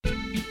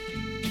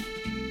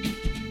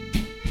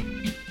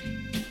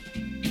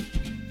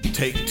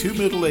Take two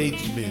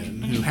middle-aged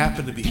men who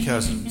happen to be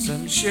cousins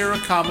and share a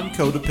common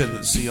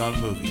codependency on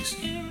movies.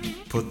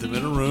 Put them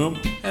in a room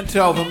and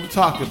tell them to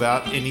talk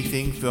about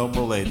anything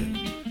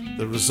film-related.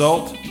 The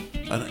result?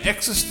 An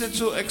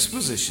existential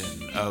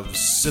exposition of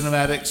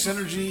cinematic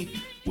synergy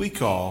we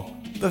call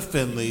the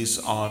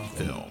Finleys on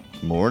Film.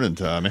 Morning,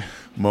 Tommy.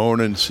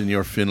 Morning,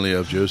 Senor Finley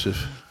of Joseph.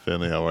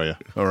 Finley, how are you?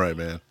 All right,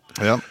 man.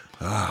 Yep.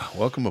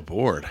 Welcome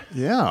aboard.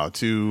 Yeah,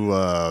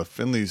 to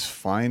Finley's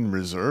Fine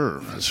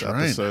Reserve. That's this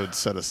right. episode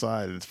set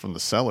aside. It's from the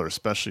cellar,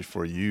 especially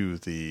for you,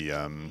 the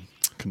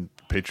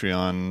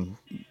Patreon.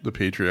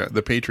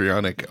 The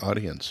patriotic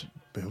audience.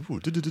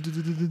 Ooh,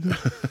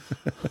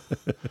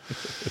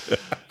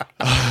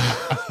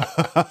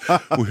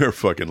 We are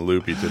fucking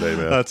loopy today,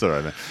 man. That's all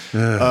right,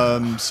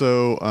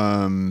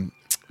 man.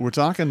 We're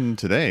talking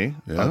today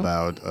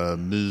about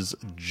Ms.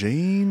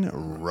 Jane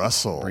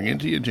Russell. Bring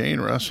into you Jane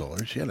Russell.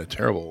 She had a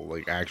terrible,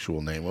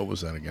 actual name. What was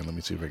that again? Let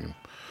me see if I can.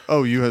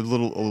 Oh, you had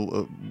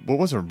what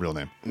was her real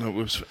name? No, it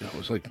was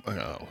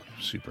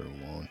super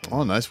long.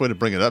 Oh, nice way to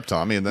bring it up,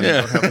 Tommy. And then you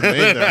don't have the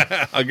name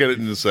there. I'll get it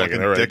in a second.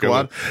 Fucking All right,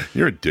 dickwad.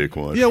 You're a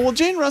dickwad. Yeah, well,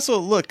 Jane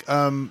Russell. Look,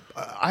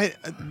 my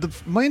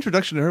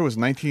introduction to her was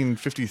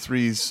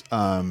 1953's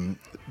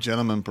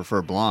Gentlemen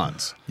Prefer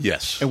Blondes.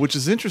 Yes. And which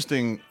is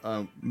interesting.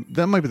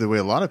 That might be the way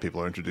a lot of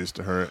people are introduced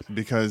to her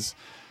because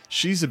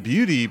she's a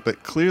beauty,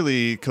 but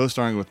clearly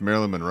co-starring with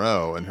Marilyn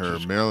Monroe and her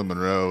Marilyn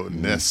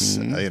Monroe-ness,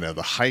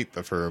 the height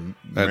of her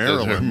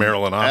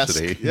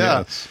Marilynosity. Yeah.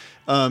 Yes.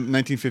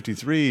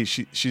 1953,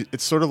 she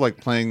it's sort of like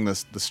playing the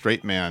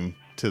straight man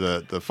to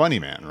the funny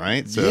man,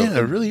 right? So, yeah,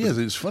 it really is.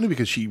 It's funny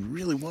because she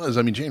really was.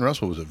 I mean, Jane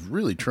Russell was a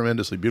really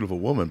tremendously beautiful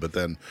woman, but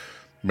then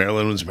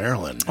Marilyn was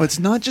Marilyn. Well, it's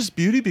not just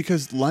beauty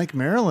because, like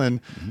Marilyn,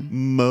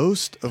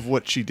 most of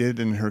what she did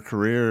in her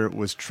career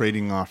was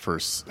trading off her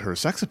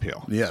sex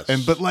appeal. Yes.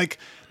 But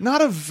not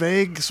a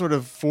vague sort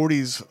of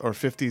 40s or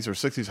 50s or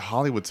 60s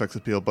Hollywood sex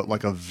appeal, but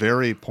like a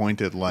very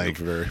pointed,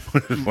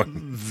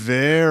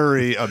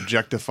 very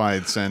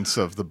objectified sense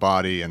of the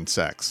body and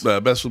sex.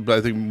 I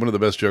think one of the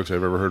best jokes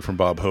I've ever heard from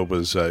Bob Hope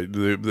was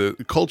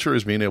the culture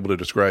is being able to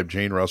describe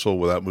Jane Russell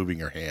without moving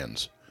her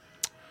hands.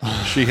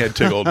 She had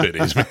tiggle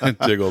bitties, man.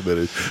 Tiggle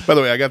bitties. By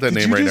the way, I got that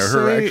name right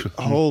now.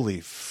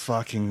 Holy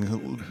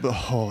fucking...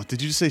 Oh,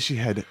 did you just say she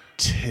had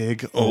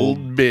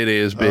old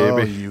bitties, baby? Oh,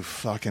 you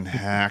fucking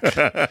hack.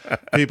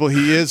 People,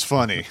 he is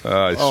funny.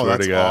 I swear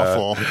that's to God.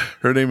 awful.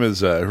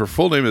 Her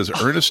full name is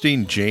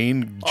Ernestine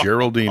Jane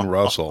Geraldine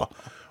Russell.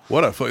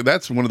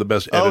 That's one of the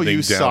best editing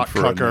you down sock for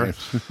cucker.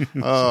 a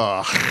name.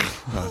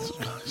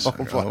 Oh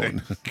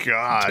my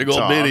God. Tiggle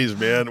Tom. bitties,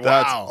 man. Wow.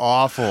 That's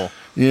awful.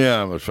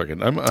 Yeah, I'm a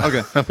I'm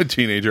a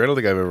teenager. I don't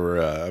think I've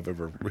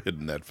ever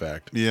hidden that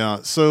fact. Yeah.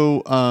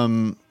 So,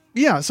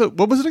 So,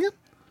 what was it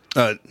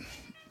again?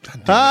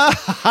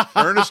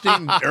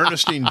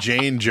 Ernestine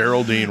Jane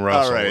Geraldine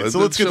Russell. All right, so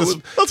let's get this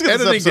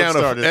episode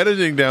started.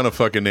 Editing down a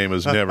fucking name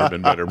has never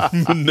been better.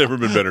 Never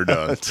been better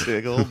done.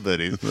 Tiggle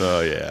bitties.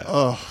 Oh yeah.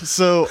 Oh,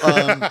 so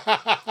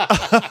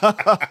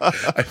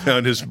I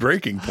found his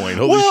breaking point.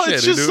 Holy shit!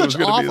 It's just such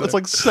awful. It's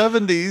like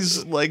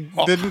 70s,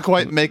 didn't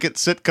quite make it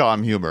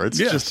sitcom humor. It's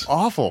just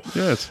awful.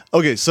 Yes.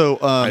 Okay, so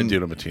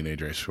Dude, I'm a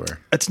teenager. I swear.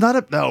 It's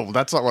not no.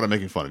 That's not what I'm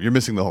making fun of. You're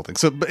missing the whole thing.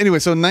 So, but anyway,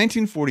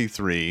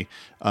 1943.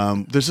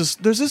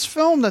 There's this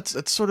film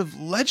that's sort of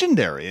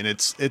legendary, and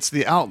it's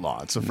The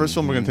Outlaw. It's the first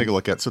film we're going to take a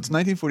look at. So it's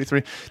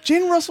 1943.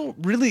 Jane Russell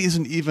really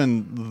isn't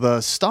even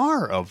the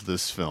star of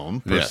this film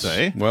per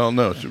se. Well,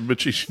 no,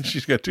 but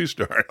she's got two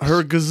stars.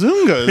 Her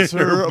gazungas,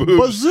 her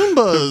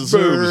bazoombas,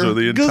 her are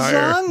the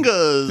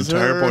gazangas.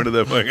 Entire point of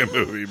that fucking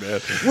movie,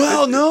 man.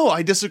 Well, no,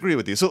 I disagree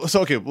with you. So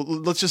okay, well,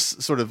 let's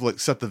just sort of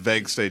set the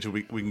vague stage.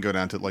 We can go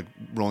down to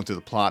rolling through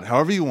the plot,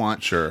 however you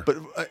want. Sure. But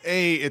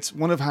it's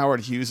one of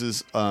Howard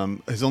Hughes's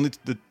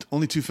the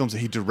only two films that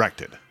he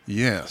directed.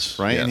 Yes.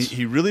 Right. Yes. And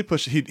he really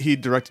pushed. He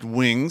directed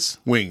Wings.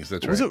 Wings.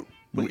 That's right. Was it?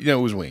 Yeah, it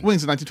was Wings.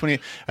 Wings in 1928,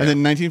 and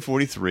then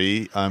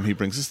 1943, he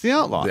brings us The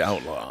Outlaw. The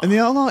Outlaw. And The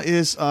Outlaw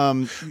is.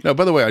 Now,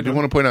 by the way, I do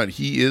want to point out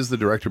he is the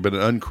director, but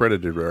an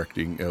uncredited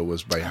directing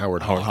was by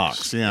Howard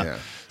Hawks. Yeah.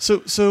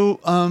 So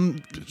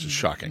it's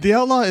shocking. The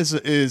Outlaw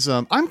is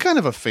I'm kind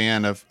of a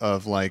fan of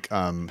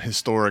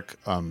historic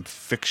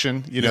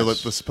fiction. You know,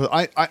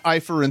 I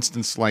for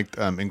instance liked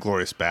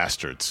Inglourious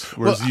Bastards,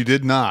 whereas you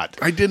did not.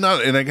 I did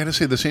not, and I got to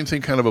say the same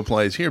thing kind of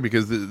applies here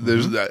because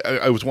there's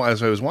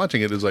as I was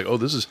watching it, it's like, oh,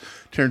 this is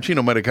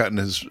Tarantino might have gotten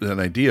an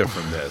idea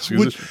from this.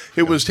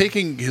 It was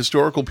taking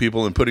historical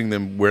people and putting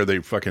them where they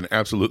fucking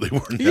absolutely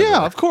were. Never.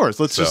 Yeah, of course.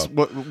 Let's just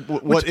what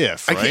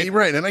if right? I can't,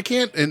 right? And I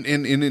can't, and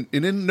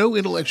in no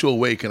intellectual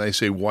way can I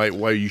say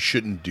why you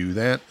shouldn't do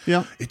that.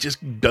 Yeah, it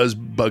just does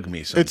bug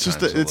me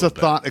sometimes. It's a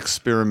thought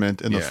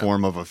experiment in the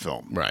form of a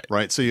film.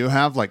 Right. So you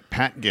have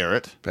Pat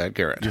Garrett.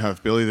 You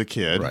have Billy the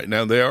Kid. Right.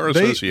 Now they are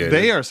associated.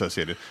 They are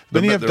associated.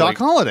 Then you have Doc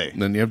Holliday.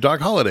 Then you have Doc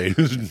Holliday,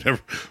 who's never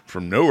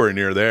from nowhere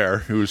near there,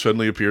 who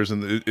suddenly appears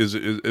in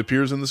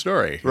the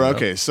story. Right.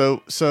 Okay.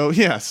 So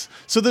yes.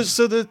 So there's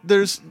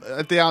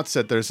at the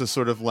outset there's a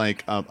sort of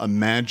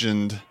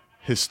imagined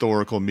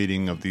historical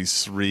meeting of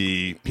these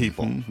three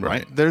people, right?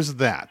 right. There's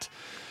that.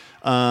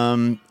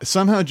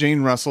 Somehow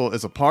Jane Russell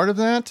is a part of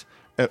that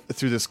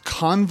through this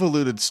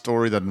convoluted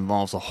story that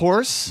involves a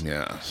horse.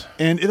 Yes.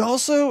 And it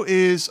also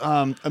is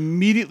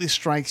immediately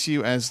strikes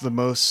you as the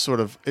most sort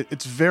of,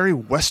 it's very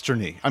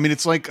Westerny. I mean,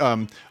 it's like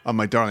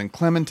My Darling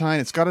Clementine.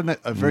 It's got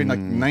a very like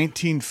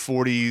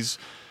 1940s.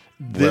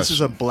 This is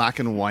a black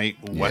and white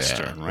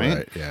Western,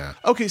 right? Yeah.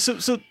 Okay, so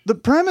the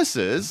premise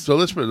is... So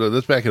let's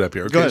back it up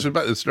here. Okay, Go ahead. so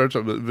it starts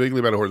up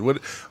vaguely about a horse.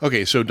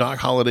 Okay, so Doc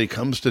Holliday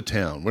comes to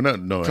town. We're not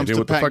no Comes idea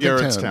to what the Pat fucking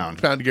Garrett's town.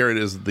 Pat Garrett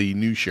is the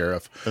new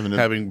sheriff,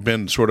 having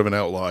been sort of an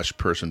outlawish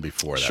person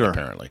before that, Sure.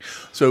 apparently.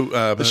 So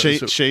the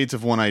shades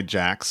of One-Eyed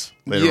Jacks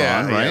later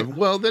on, right? Yeah.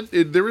 Well,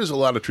 there is a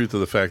lot of truth to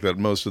the fact that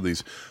most of the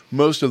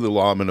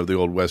lawmen of the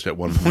Old West at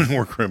one point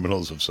were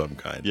criminals of some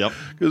kind. Yep.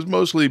 Because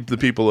mostly the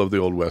people of the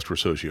Old West were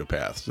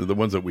sociopaths, the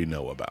ones that we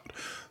know about.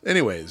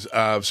 Anyways,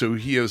 so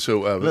he is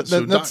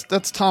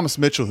that's Thomas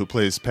Mitchell who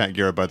plays Pat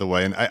Garrett, by the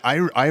way, and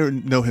I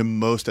know him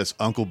most as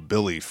Uncle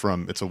Billy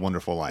from It's a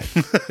Wonderful Life.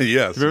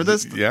 Yes, Remember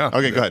this? Yeah.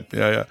 Okay, go ahead.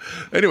 Yeah.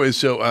 Anyways,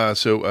 so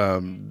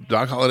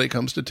Doc Holliday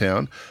comes to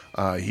town.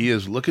 He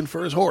is looking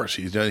for his horse.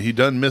 He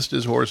done missed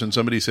his horse, and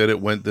somebody said it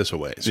went this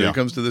way. So Yeah. he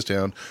comes to this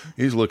town.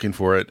 He's looking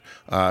for it.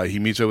 He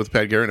meets up with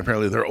Pat Garrett, and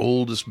apparently they're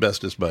oldest,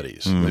 bestest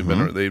buddies.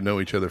 They know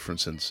each other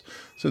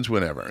since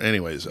whenever.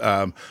 Anyways,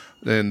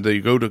 and they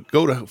go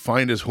to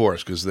find his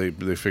horse because they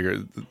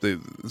figure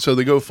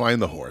they go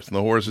find the horse, and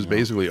the horse is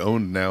basically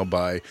owned now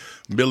by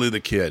Billy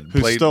the Kid,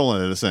 Who's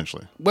stolen it,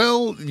 essentially.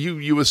 well,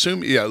 you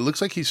assume, yeah. It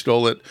looks like he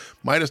stole it.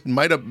 Might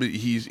have.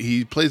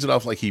 He plays it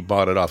off like he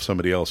bought it off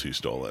somebody else who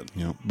stole it.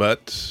 Yep.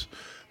 But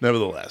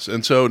nevertheless,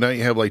 and so now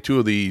you have like two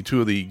of the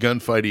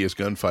gunfightiest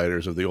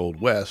gunfighters of the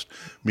Old West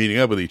meeting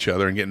up with each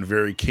other and getting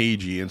very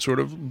cagey and sort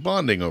of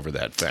bonding over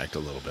that fact a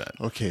little bit.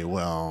 Okay,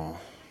 well,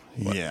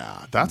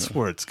 yeah, that's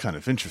where it's kind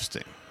of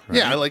interesting. Right?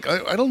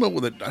 Yeah, I don't know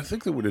whether I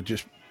think they would have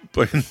just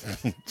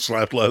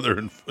slapped leather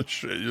and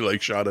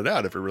shot it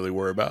out if it really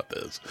were about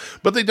this,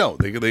 but they don't.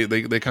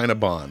 They kind of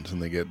bond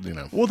and they get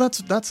Well, that's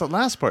the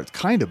last part. It's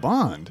kind of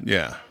Bond.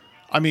 Yeah.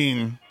 I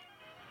mean,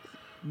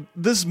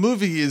 this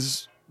movie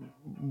is.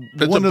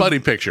 It's a buddy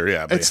picture,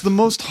 yeah. It's the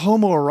most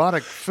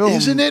homoerotic film,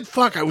 isn't it?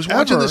 Fuck! I was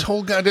watching ever. this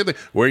whole goddamn thing.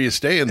 Where you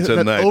staying that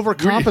tonight?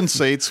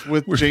 overcompensates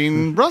with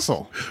Jane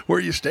Russell. Where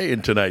you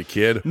staying tonight,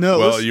 kid? No,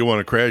 Well, listen- you want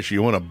to crash?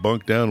 You want to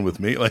bunk down with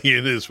me? Like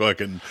it is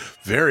fucking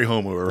very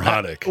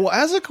homoerotic. Well,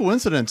 as a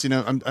coincidence,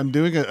 I'm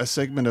doing a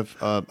segment of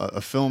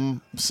a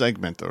film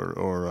segment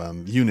or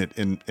unit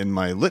in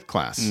my lit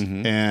class,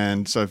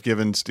 and so I've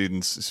given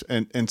students,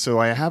 and so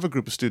I have a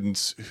group of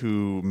students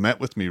who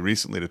met with me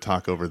recently to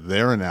talk over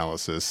their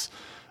analysis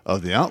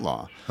of The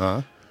Outlaw.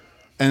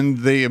 And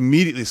they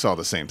immediately saw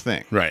the same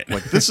thing. Right.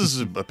 Like, this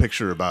is a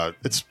picture about,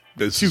 it's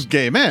This two is-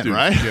 gay men, Dude,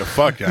 right? Yeah,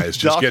 fuck, guys,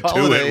 just Doc get to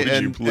Holliday it,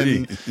 would you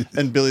please?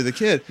 and Billy the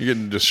Kid. You're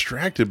getting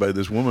distracted by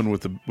this woman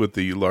with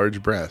the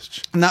large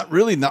breasts. Not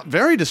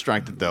very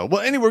distracted, though.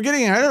 Well, anyway, we're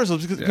getting ahead of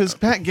ourselves because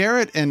Pat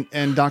Garrett and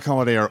Doc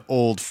Holliday are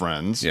old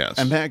friends. Yes.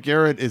 And Pat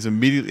Garrett is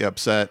immediately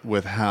upset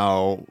with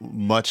how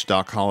much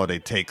Doc Holliday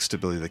takes to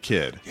Billy the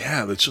Kid.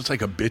 Yeah, that's just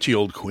like a bitty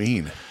old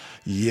queen.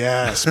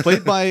 Yes.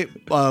 Played by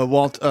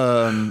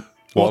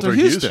Walter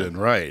Houston.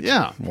 Right?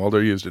 Yeah. Walter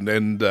Houston,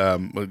 and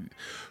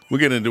we'll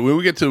get into when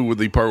we get to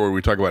the part where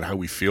we talk about how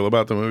we feel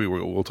about the movie.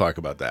 We'll talk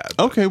about that.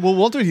 Okay, well,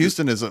 Walter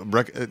Houston is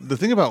the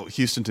thing about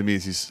Houston to me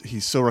is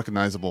he's so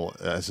recognizable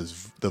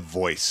as the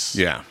voice.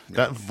 Yeah.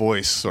 That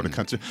voice sort of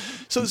comes through.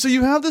 So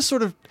you have this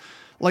sort of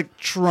like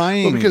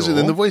triangle. Well, because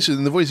then the voice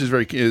is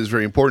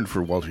very important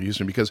for Walter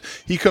Houston because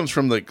he comes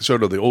from the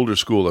sort of the older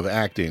school of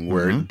acting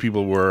where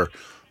people were.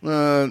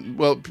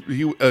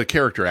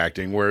 Character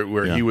acting,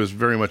 where he was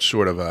very much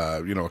sort of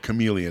a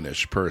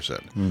chameleon-ish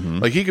person.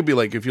 Like he could be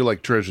like if you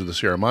like Treasure of the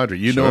Sierra Madre,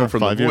 you know him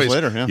from 5 the years voice.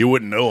 later, yeah. You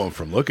wouldn't know him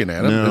from looking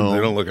at him. No. They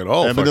don't look at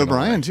all. Evan fucking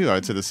O'Brien alike. too.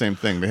 I'd say the same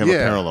thing. They have a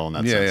parallel in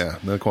that sense.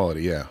 Yeah, the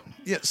quality, yeah.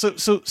 Yeah, so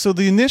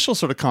the initial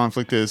sort of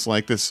conflict is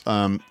like this.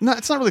 No,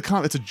 it's not really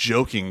it's a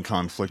joking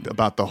conflict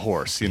about the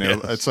horse. Yes.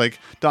 It's like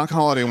Doc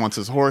Holliday wants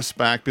his horse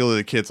back. Billy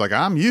the Kid's like,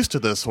 I'm used to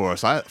this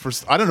horse. I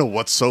don't know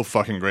what's so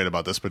fucking great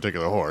about this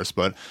particular horse,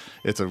 but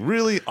it's a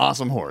really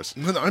awesome horse.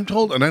 I'm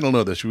told, and I don't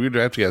know this. We'd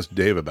have to ask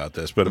Dave about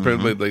this, but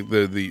apparently, like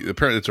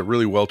apparently, it's a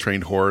really well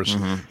trained horse.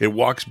 It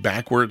walks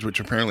backwards, which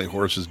apparently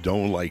horses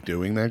don't like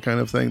doing that kind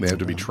of thing. They have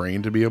to be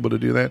trained to be able to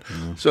do that.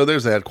 So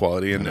there's that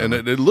quality, and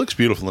it looks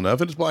beautiful enough,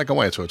 and it's black and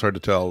white, so it's hard to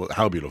tell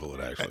how beautiful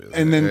it actually is.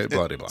 And then,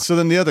 blah, blah, blah. so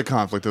then the other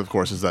conflict, of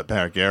course, is that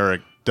Pat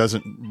Garrett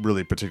doesn't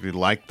really particularly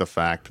like the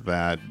fact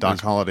that Doc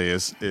Holliday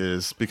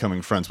is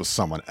becoming friends with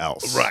someone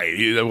else. Right,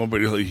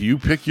 you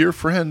pick your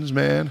friends,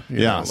 man.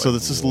 So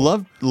this is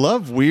love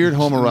weird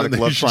homoerotic They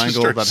love just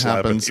triangle start that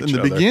slapping happens in each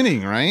the other.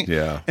 beginning, right?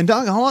 Yeah. And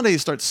Doc Holliday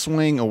starts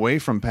swaying away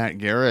from Pat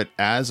Garrett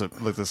as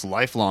this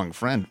lifelong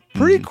friend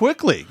pretty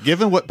quickly,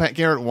 given what Pat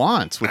Garrett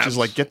wants, which is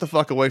like, get the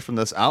fuck away from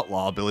this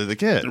outlaw, Billy the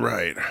Kid.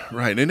 Right,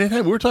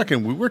 and we're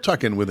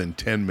talking within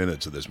 10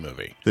 minutes of this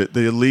movie.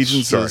 The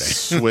allegiances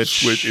Starting.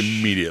 switch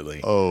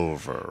immediately.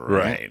 over.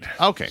 Right.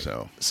 Okay.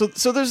 So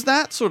there's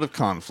that sort of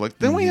conflict.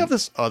 Then we have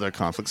this other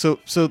conflict. So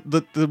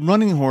the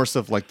running horse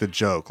of like the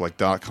joke, like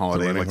Doc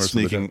Holliday, like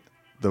sneaking.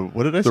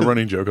 What did I say? The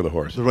running joke of the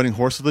horse. The running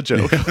horse of the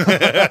joke.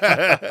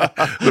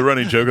 The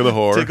running joke of the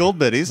horse. Tickle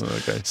bitties.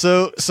 Okay.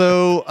 So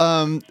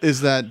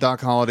is that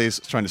Doc Holliday's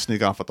trying to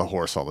sneak off with the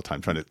horse all the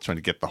time, trying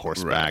to get the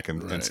horse back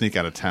and sneak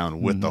out of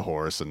town with the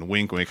horse and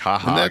wink, wink, ha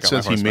ha. And that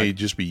says he may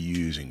just be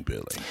using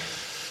Billy.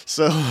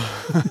 So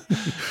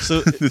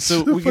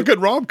we get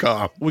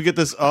rom-com. We get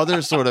this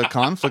other sort of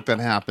conflict that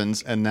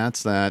happens, and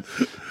that's that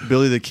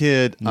Billy the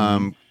Kid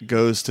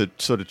goes to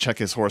sort of check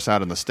his horse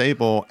out in the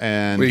stable,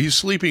 and Wait, he's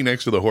sleeping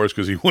next to the horse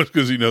because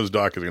he knows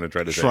Doc is going to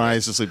try to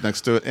tries to sleep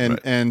next to it,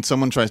 and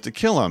someone tries to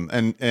kill him,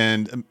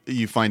 and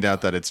you find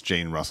out that it's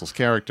Jane Russell's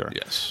character.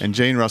 Yes, and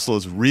Jane Russell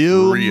is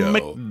Rio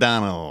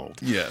McDonald.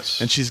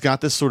 Yes, and she's got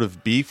this sort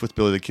of beef with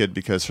Billy the Kid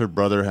because her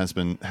brother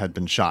had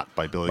been shot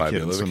by Billy the Kid.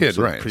 Billy the Kid,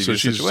 right? So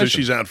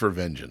she's out for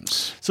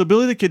vengeance. So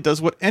Billy the Kid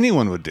does what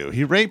anyone would do.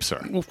 He rapes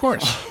her. Well, of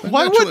course.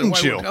 Why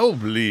wouldn't you? Oh,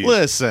 please.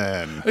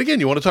 Listen. Again,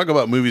 you want to talk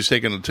about movies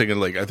taking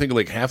like I think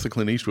like half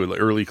the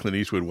early Clint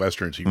Eastwood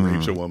westerns. He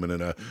rapes a woman in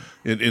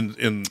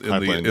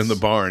the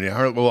barn.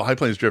 Yeah. Well, High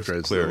Plains Drifter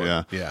is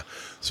clear. Yeah.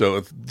 So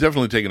it's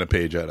definitely taking a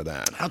page out of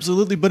that.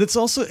 Absolutely, but it's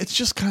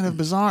just kind of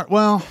bizarre.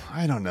 Well,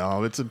 I don't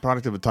know. It's a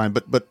product of a time,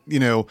 but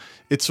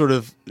it's sort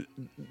of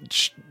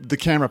the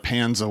camera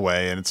pans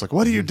away, and it's like,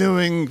 what are you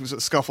doing?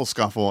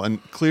 Scuffle,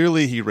 and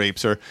clearly he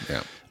rapes her.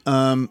 Yeah.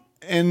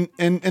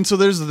 And so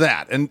there's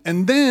that,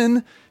 and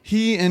then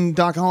he and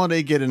Doc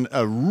Holliday get in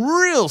a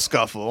real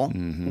scuffle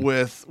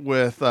with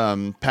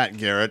Pat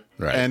Garrett,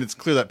 right. And it's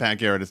clear that Pat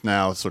Garrett is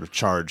now sort of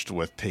charged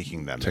with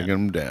taking them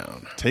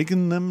down.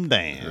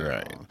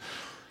 Right.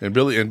 And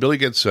Billy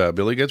gets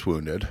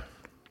wounded.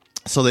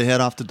 So they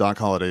head off to Doc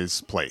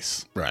Holliday's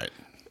place. Right.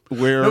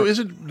 Where No,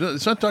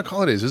 it's not Doc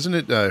Holliday's, isn't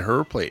it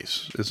her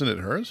place? Isn't it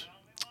hers?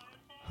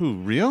 Who,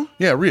 Rio?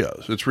 Yeah,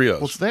 Rio's. It's Rio's.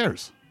 Well, it's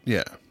theirs.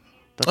 Yeah.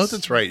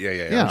 That's right. Yeah.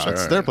 Yeah,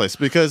 it's their place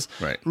because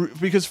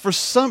for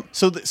some.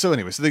 So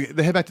anyway,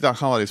 they head back to Doc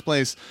Holliday's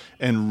place,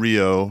 and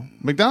Rio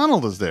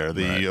McDonald is there,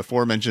 the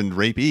aforementioned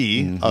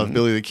rapee of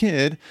Billy the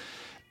Kid.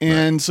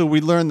 And so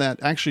we learn that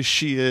actually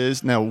she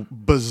is Doc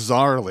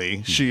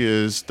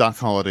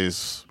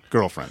Holliday's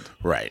girlfriend.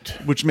 Right.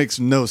 Which makes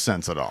no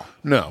sense at all.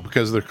 No,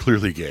 because they're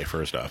clearly gay,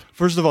 first off.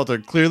 First of all, they're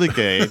clearly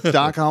gay.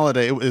 Doc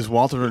Holliday is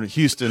Walter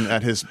Houston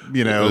at his,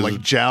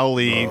 like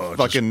jowly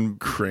fucking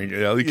crank.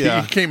 Yeah,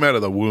 he came out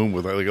of the womb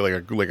with like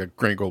a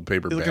crank old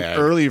paper bag. Like an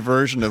early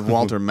version of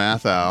Walter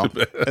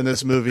Matthau in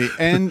this movie,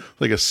 and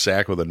like a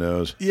sack with a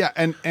nose. Yeah,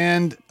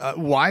 and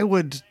why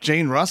would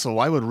Jane Russell?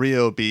 Why would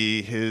Rio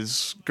be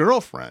his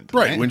girlfriend?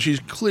 Right, when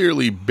she's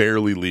clearly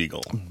barely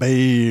legal.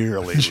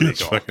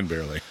 Just fucking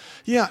barely.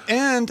 Yeah,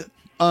 and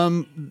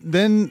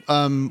then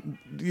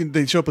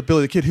they show up with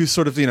Billy the Kid, who's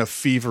sort of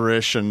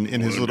feverish and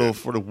in his little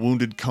sort of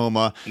wounded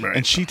coma,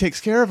 and she takes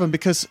care of him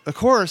because, of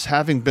course,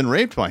 having been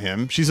raped by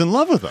him, she's in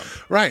love with him.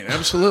 Right,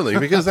 absolutely,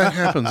 because that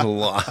happens a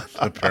lot.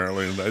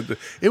 Apparently,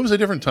 it was a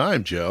different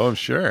time, Joe. I'm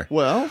sure.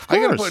 Well, of course.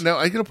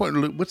 I got a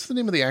point. What's the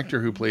name of the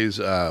actor who plays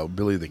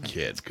Billy the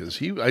Kid?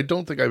 Because I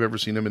don't think I've ever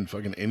seen him in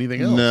fucking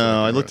anything else.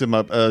 No, I looked him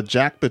up.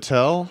 Jack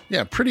Patel.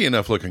 Yeah, pretty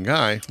enough looking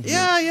guy.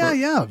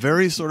 Yeah.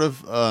 Very sort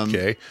of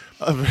gay.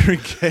 Very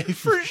gay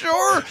for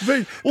sure.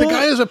 The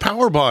guy is a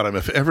power bottom,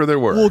 if ever there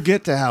were. We'll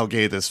get to how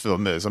gay this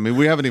film is. I mean,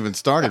 we haven't even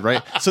started,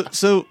 right?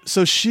 So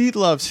she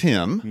loves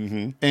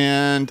him,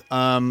 and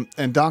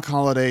Doc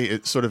Holliday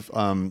sort of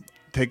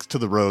takes to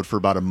the road for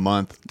about a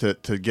month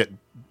to get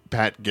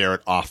Pat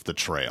Garrett off the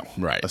trail,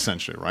 right?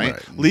 Essentially, right?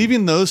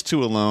 Leaving those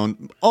two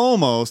alone,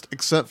 almost,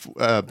 except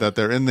that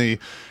they're in the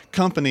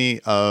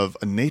company of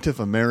a Native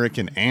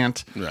American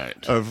aunt,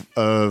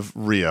 of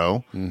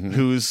Rio,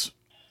 who's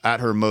at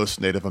her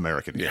most Native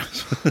American.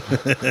 Yes.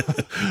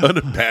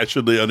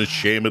 Unabashedly,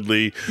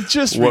 unashamedly,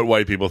 just what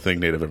white people think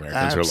Native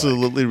Americans are like.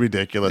 Absolutely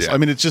ridiculous. Yeah. I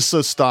mean, it's just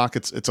so stock,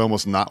 it's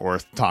almost not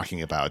worth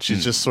talking about.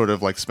 She's just sort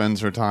of like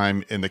spends her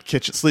time in the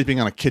kitchen, sleeping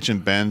on a kitchen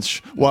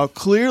bench, while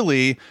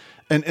clearly...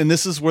 And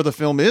this is where the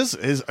film is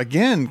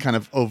again kind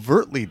of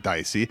overtly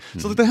dicey.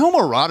 So like the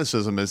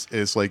homoeroticism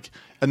is like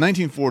a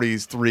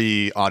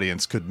 1943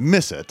 audience could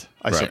miss it,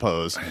 I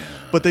suppose.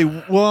 But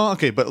but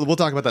we'll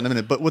talk about that in a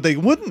minute. But what they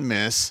wouldn't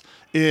miss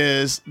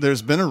is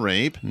there's been a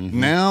rape.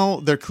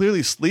 Now they're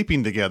clearly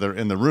sleeping together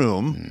in the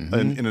room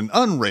in an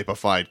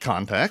unrapified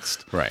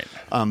context. Right.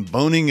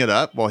 Boning it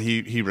up while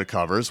he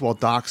recovers, while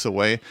Doc's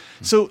away.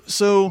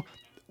 So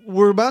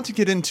we're about to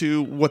get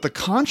into what the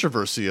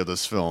controversy of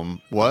this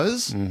film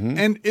was,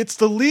 and it's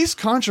the least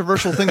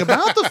controversial thing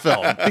about the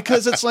film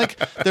because it's like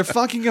they're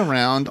fucking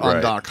around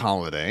on Doc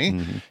Holliday.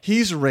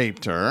 He's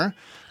raped her.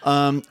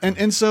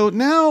 And so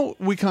now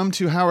we come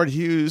to Howard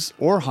Hughes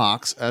or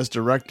Hawks as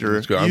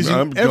director.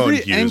 I'm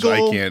going Hughes.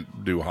 I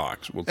can't do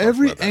Hawks. We'll talk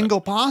every about that.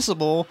 angle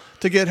possible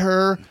to get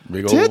her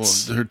Big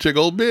tits old, her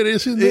tickle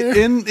bitties in there.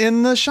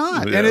 in the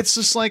shot, Yeah. and it's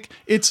just like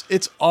it's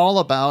all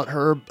about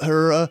her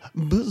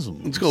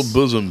bosom. It's called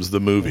Bosoms, the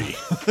movie.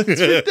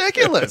 It's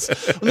ridiculous.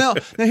 Now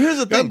here's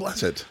the thing. God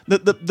bless it.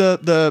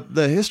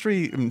 The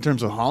history in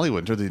terms of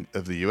Hollywood, in terms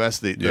of the U.S.,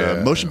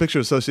 the Motion Picture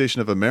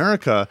Association of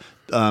America,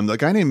 a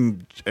guy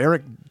named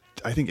Eric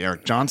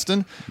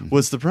Johnston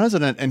was the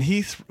president, and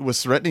he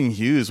was threatening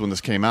Hughes when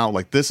this came out,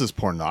 like, this is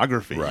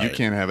pornography. Right. You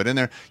can't have it in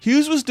there.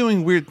 Hughes was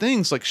doing weird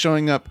things, like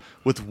showing up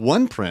with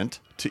one print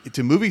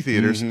to movie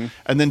theaters and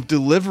then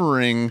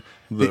delivering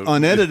the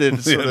unedited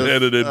the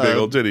unedited big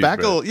old titty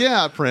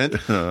print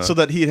so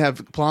that he'd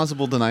have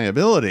plausible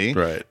deniability.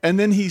 Right. And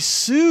then he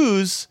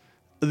sues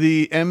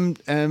the MPAA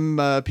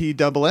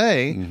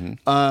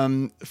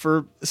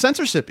for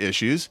censorship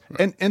issues.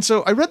 Right. And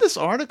so I read this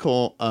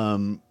article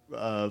from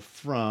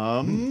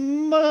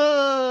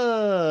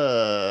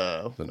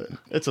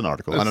it's an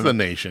article. That's The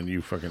Nation,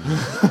 you fucking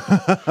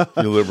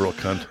you liberal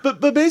cunt. But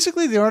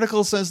basically the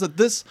article says that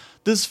this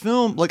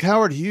film, like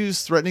Howard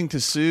Hughes threatening to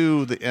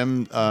sue the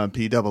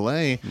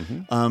MPAA,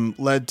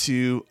 led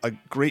to a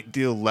great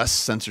deal less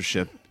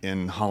censorship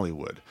in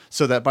Hollywood.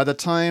 So that by the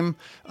time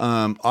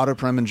Otto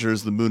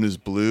Preminger's The Moon is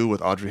Blue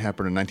with Audrey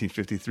Hepburn in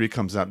 1953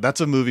 comes out,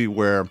 that's a movie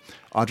where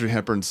Audrey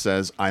Hepburn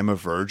says, "I'm a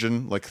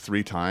virgin," like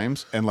 3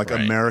 times. And like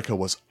America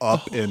was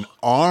up in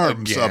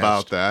arms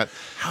about that.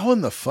 How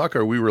in the fuck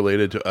are we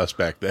related to us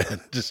back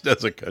then, just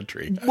as a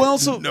country? Well,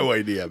 so no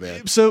idea,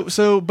 man.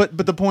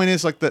 But the point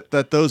is like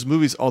that those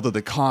movies, although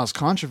they cause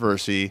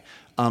controversy,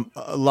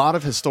 a lot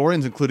of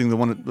historians, including the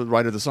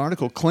writer of this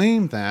article,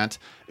 claim that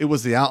it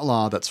was the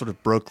outlaw that sort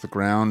of broke the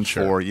ground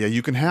for,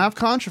 you can have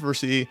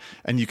controversy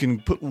and you can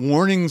put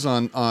warnings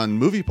on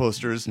movie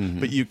posters,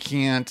 but you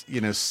can't,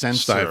 censor.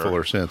 Stifle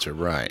or censor,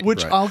 right.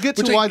 Which I'll get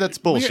to why that's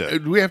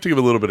bullshit. We have to give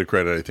a little bit of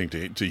credit, I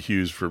think, to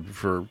Hughes for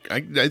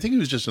I think he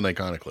was just an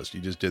iconoclast. He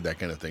just did that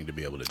kind of thing to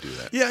be able to do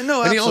that. Yeah,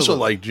 no, and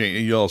absolutely.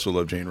 You also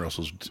love Jane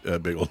Russell's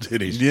big old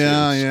titties.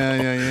 Yeah, too,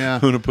 yeah.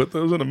 I'm going to put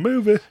those in a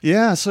movie.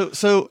 Yeah,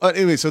 so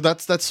anyway, so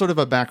that's sort of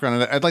a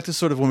background. And I'd like to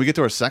sort of, when we get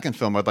to our second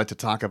film, I'd like to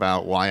talk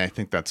about why I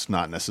think that's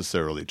not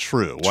necessarily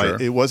true. Why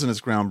it wasn't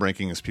as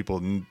groundbreaking as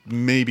people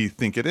maybe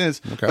think it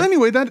is. Okay. But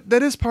anyway,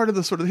 that is part of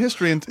the sort of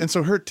history. And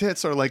so her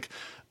tits are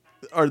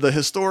the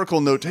historical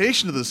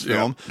notation of this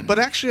film, but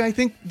actually I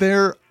think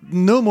they're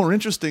no more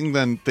interesting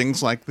than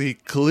things like the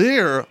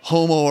clear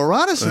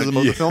homoeroticism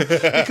of the film,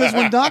 because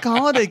when Doc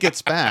Holliday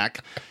gets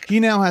back, he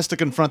now has to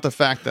confront the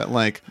fact that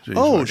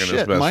oh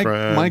shit,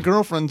 my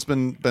girlfriend's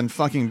been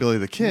fucking Billy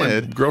the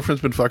Kid. My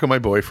girlfriend's been fucking my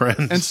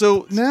boyfriend. And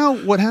so now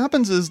what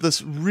happens is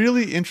this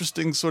really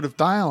interesting sort of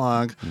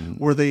dialogue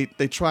where they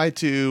try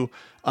to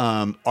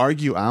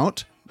argue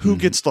out who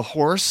gets the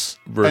horse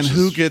and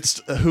who gets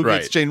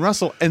Jane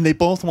Russell, and they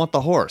both want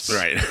the horse.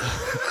 Right.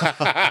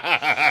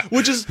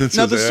 Which is,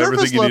 now the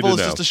surface level is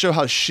just to show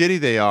how shitty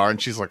they are,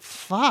 and she's like,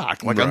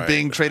 fuck, I'm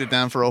being traded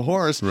down for a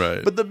horse.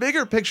 Right. But the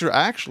bigger picture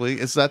actually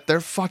is that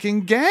they're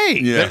fucking gay.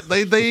 Yeah.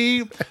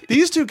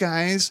 These two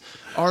guys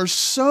are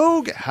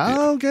so gay.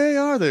 How gay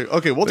are they?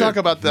 Okay, we'll talk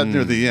about that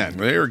near the end.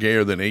 They are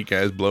gayer than 8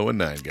 guys blowing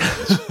 9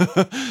 guys.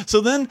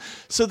 So then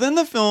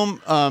the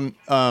film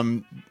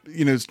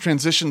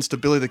transitions to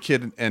Billy the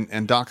Kid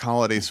and Doc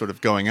Holliday sort of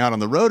going out on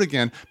the road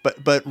again,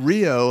 but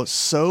Rio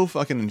so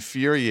fucking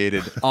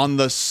infuriated on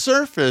the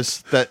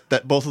surface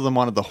that both of them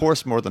wanted the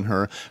horse more than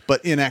her,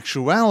 but in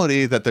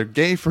actuality that they're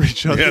gay for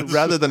each other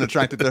rather than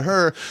attracted to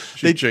her.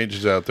 She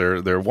changes out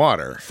their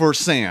water for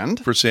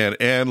sand,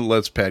 and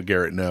lets Pat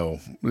Garrett know.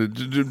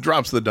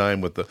 Drops the dime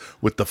with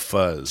the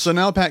fuzz. So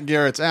now Pat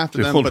Garrett's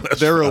after them, but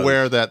they're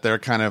aware that they're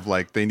kind of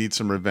like they need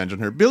some revenge on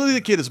her. Billy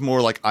the Kid is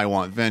more like, I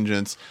want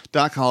vengeance.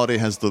 Doc Holliday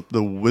has the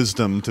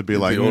wisdom to be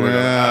like,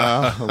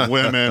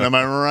 women, am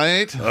I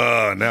right?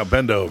 Oh, now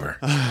bend over.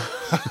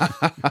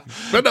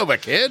 Bend over,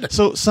 kid.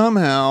 So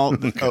somehow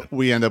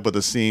we end up with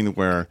a scene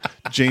where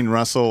Jane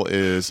Russell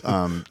is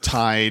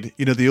tied,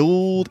 the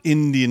old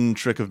Indian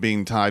trick of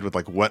being tied with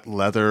like wet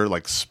leather,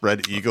 like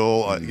spread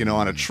eagle,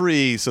 on a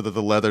tree, so that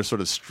the leather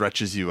sort of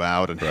stretches you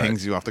out and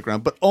hangs you off the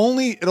ground. But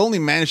it only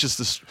manages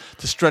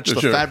to stretch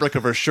the fabric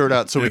of her shirt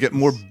out, so we get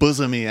more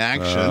bosomy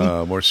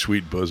action. More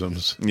sweet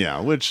bosoms.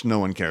 Yeah, which no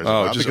one cares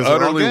about. Just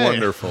utterly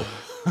wonderful.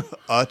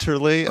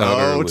 Utterly?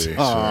 Oh,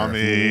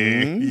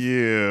 Tommy,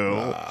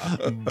 you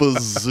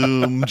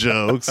bazoom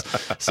jokes.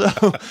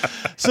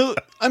 So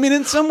I mean,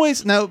 in some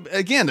ways, now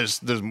again,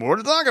 there's more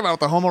to talk about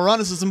the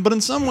homoeroticism, but in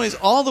some ways,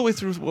 all the way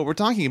through what we're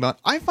talking about,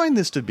 I find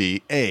this to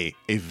be a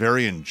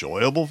very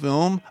enjoyable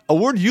film. A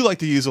word you like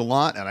to use a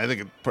lot, and I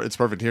think it's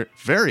perfect here.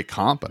 Very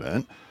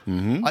competent.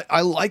 Mm-hmm.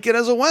 I like it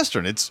as a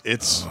Western. It's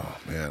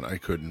man, I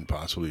couldn't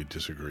possibly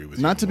disagree with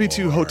you. Not to be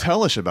too more.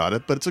 hotelish about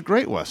it, but it's a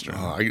great Western.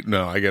 I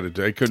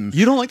couldn't.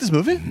 You don't like this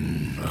movie?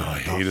 I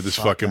hated this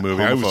fucking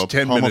movie. I was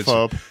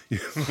Homophobe.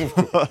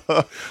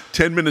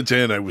 10 minutes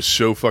in, I was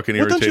so fucking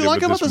What irritated don't you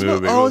like with about this this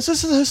movie. Oh, is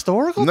this a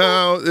historical?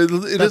 No, it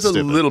That's is a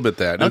stupid. little bit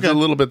that. It's Okay. a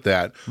little bit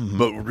that.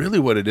 But really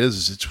what it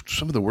is it's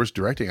some of the worst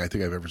directing I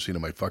think I've ever seen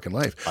in my fucking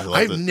life.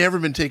 I've never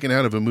been taken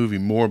out of a movie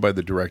more by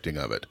the directing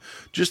of it.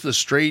 Just the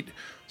straight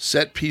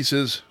set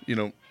pieces,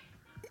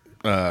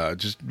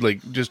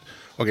 just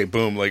okay,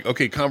 boom, like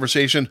okay,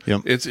 conversation.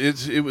 Yep.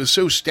 It was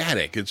so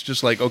static. It's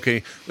just like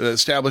okay,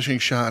 establishing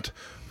shot,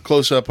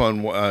 close up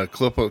on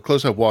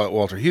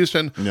Walter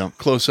Houston, Yep.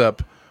 close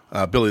up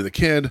Billy the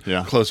Kid,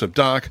 Yeah. close up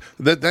Doc.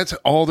 That's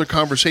all their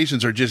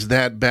conversations are just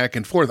that back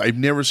and forth. I've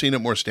never seen it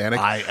more static.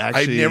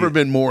 I've never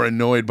been more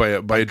annoyed by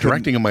a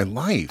directing in my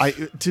life.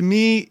 To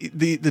me,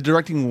 the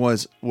directing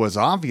was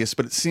obvious,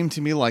 but it seemed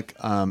to me like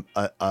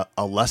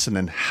a lesson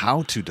in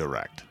how to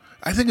direct.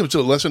 I think it was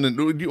a lesson in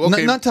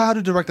okay. Not to how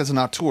to direct as an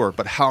auteur,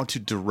 but how to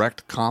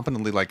direct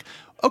competently. Like,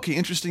 okay,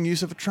 interesting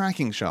use of a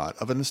tracking shot,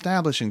 of an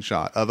establishing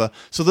shot,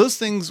 so those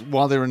things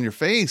while they're in your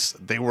face,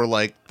 they were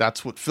like,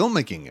 that's what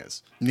filmmaking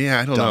is.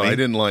 Yeah, I don't know. I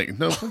didn't like.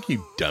 No, fuck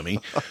you,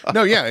 dummy.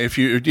 No, yeah. If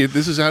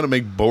this is how to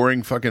make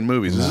boring fucking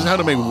movies. This is how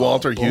to make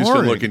Walter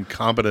Houston look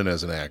incompetent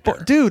as an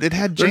actor. Dude, it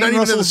had They're Jane not even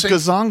in the Russell's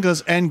same-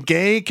 gazongas and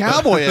gay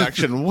cowboy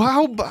action.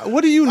 Wow,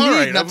 what do you need All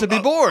right, not to be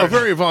bored?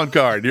 Very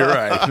avant-garde. You're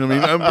right. I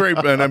mean,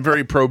 I'm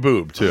very pro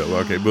boob too.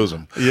 Okay,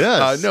 bosom.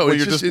 Yes. No, Well, it's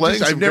you're just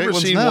displaying I've some great never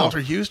ones seen now. Walter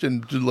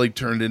Houston like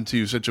turned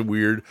into such a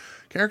weird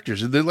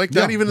characters. They're like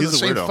Yeah, not even in the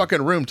he's a same weirdo.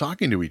 fucking room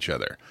talking to each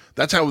other.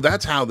 That's how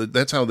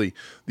the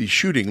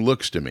shooting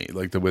looks to me.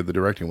 Like the way the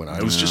directing went.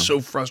 I was just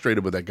so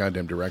frustrated with that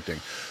goddamn directing.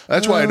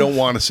 That's why I don't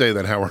want to say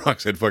that Howard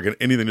Hawks had fucking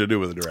anything to do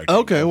with the directing.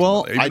 Okay,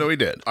 well, even though he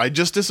did. I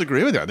just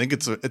disagree with you. I think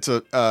it's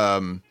a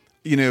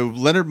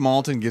Leonard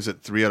Maltin gives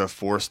it 3 out of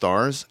 4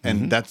 stars,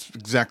 and that's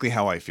exactly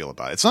how I feel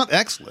about it. It's not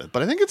excellent,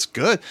 but I think it's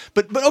good.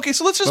 But okay,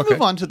 so let's just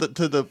move on to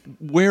the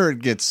where it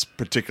gets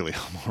particularly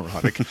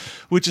homoerotic,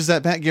 which is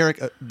that Pat Garrett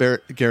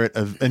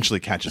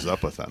eventually catches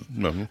up with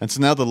them, and so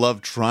now the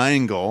love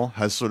triangle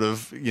has sort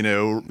of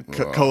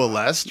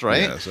coalesced,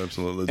 right? Yes,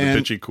 absolutely. The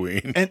And- bitchy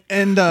queen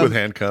and with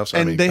handcuffs.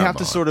 and they come have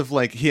to on. sort of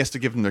like he has to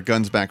give them their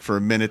guns back for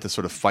a minute to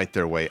sort of fight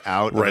their way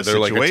out. Right, of a they're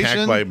like situation.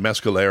 attacked by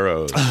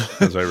mescaleros,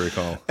 as I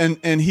recall.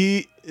 And he,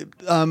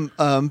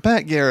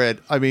 Pat Garrett,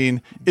 I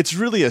mean, it's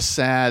really a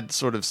sad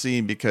sort of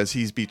scene because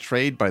he's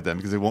betrayed by them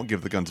because they won't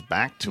give the guns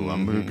back to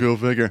him. Go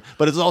figure.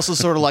 But it's also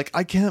sort of like,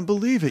 I can't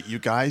believe it, you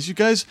guys.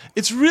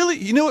 It's really,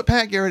 you know what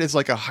Pat Garrett is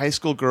like a high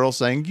school girl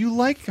saying, you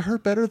like her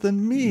better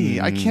than me.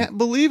 I can't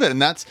believe it.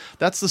 And that's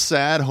the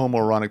sad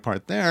homoerotic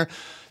part there.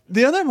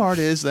 The other part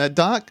is that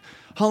Doc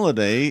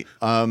Holliday,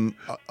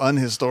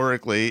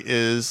 unhistorically,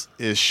 is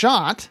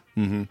shot.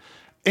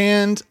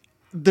 And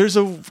there's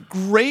a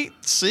great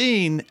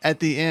scene at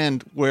the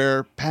end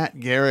where Pat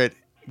Garrett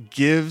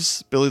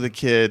gives Billy the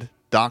Kid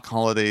Doc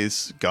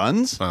Holliday's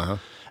guns.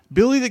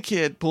 Billy the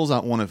Kid pulls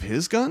out one of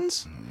his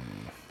guns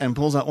and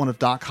pulls out one of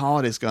Doc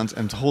Holliday's guns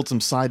and holds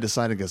them side to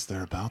side and goes,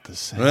 they're about the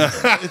same.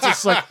 It's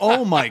just like,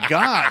 oh my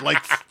God,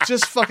 like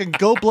just fucking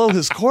go blow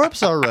his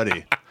corpse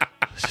already.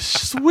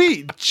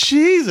 Sweet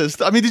Jesus.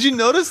 I mean, did you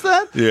notice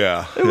that?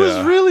 Yeah. It was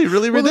really,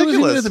 really Well, there was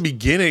even ridiculous. at the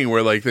beginning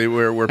where like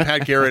where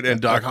Pat Garrett and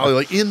Doc Holliday,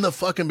 like in the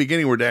fucking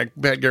beginning where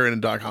Pat Garrett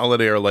and Doc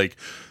Holliday are like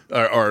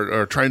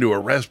are trying to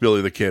arrest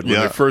Billy the Kid when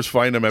Yeah. they first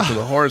find him after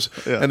the horse,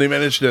 Yeah. and they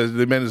manage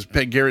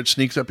Pat Garrett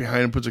sneaks up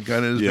behind him, puts a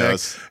gun in his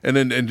Yes. back, and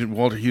then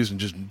Walter Houston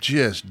just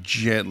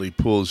gently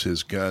pulls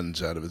his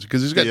guns out of it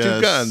because he's got two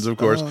Yes. guns, of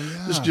course. Oh,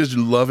 yeah. Just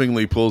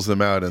lovingly pulls them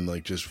out and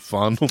like just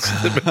fondles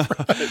them.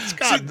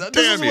 God This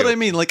damn is you. what I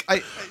mean. Like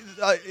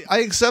I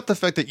accept the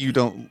fact that you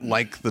don't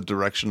like the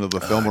direction of the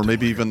film, or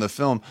maybe even the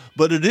film,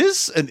 but it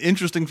is an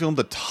interesting film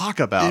to talk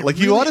about. It Like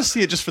you really- ought to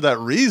see it just for that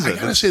reason. I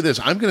gotta say this.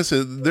 I'm gonna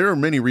say there are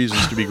many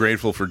reasons to be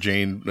grateful for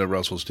Jane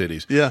Russell's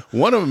titties. Yeah.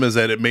 One of them is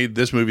that it made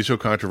this movie so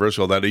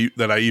controversial that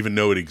I even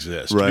know it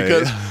exists. Right.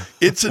 Because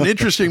it's an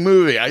interesting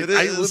movie.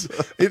 is.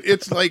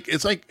 It's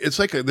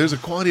like there's a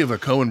quality of a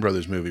Coen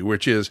Brothers movie,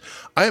 which is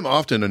I am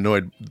often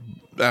annoyed.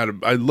 I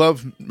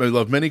love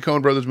many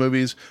Coen Brothers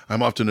movies.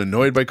 I'm often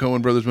annoyed by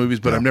Coen Brothers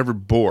movies, but I'm never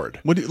bored.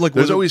 What do you- like,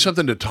 There's what- always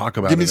something to talk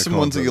about. Give me in a some Coen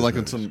ones that you like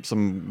Brothers and movie.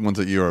 some ones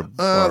that you are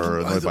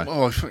annoyed by.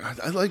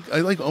 I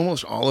like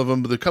almost all of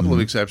them, but a couple of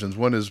exceptions.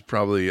 One is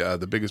probably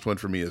the biggest one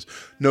for me is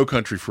No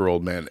Country for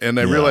Old Men, and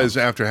I realized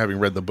after having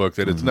read the book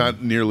that it's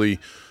not nearly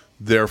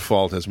their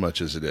fault as much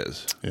as it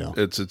is. Yeah.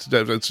 it's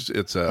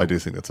I do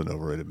think that's an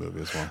overrated movie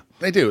as well.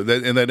 I do,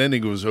 and that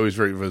ending was always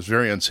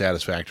very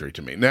unsatisfactory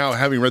to me. Now,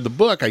 having read the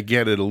book, I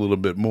get it a little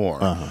bit more.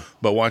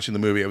 But watching the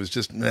movie, I was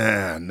just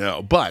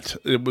no. But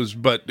it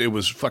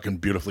was fucking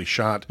beautifully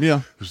shot. Yeah.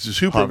 it was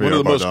super. Javier One of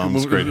the most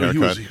Bardem's great he haircut,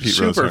 was Pete Rose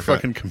super haircut.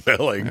 fucking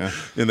compelling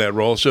in that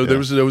role. So there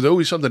was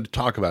always something to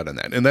talk about in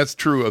that, and that's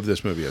true of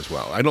this movie as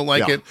well. I don't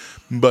like Yeah. it,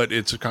 but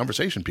it's a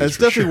conversation piece. It's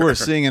for definitely sure. worth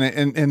seeing,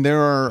 and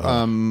there are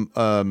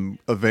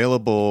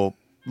available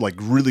like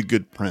really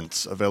good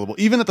prints available,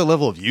 even at the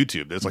level of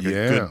YouTube. There's like a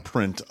Yeah. good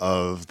print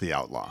of The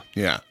Outlaw.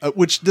 Yeah.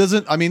 Which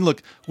doesn't, I mean,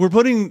 look, we're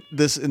putting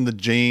this in the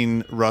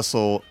Jane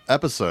Russell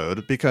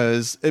episode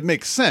because it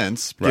makes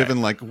sense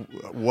given like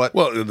what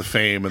Well, the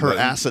fame and her the,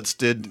 assets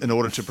did in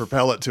order to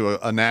propel it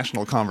to a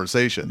national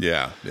conversation.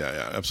 Yeah,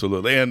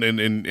 absolutely.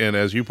 And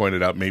as you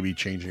pointed out, maybe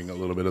changing a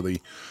little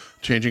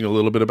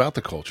bit about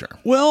the culture.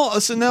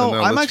 Well, so now So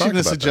now I'm let's actually talk going to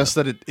about suggest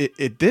that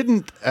it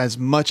didn't as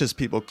much as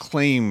people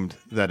claimed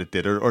that it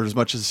did, or as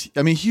much as,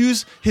 I mean,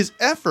 his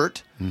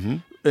effort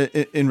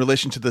in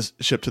relation to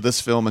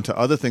this film and to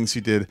other things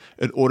he did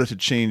in order to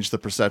change the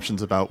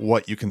perceptions about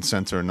what you can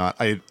censor or not,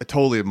 I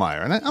totally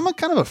admire. And I'm a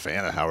kind of a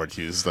fan of Howard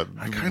Hughes, that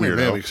I kind weirdo. of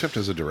am, except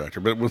as a director,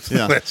 but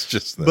Yeah. that's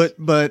just the,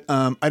 But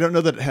I don't know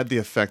that it had the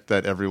effect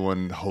that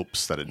everyone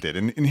hopes that it did.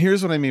 And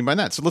here's what I mean by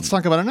that. So let's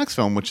talk about our next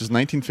film, which is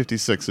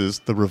 1956's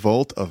The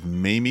Revolt of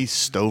Mamie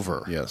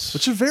Stover. Yes.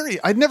 Which is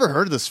I'd never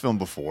heard of this film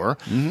before.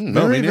 no, me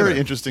Very neither.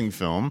 interesting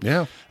film.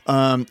 Yeah.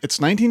 It's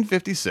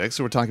 1956,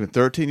 so we're talking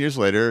 13 years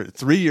later,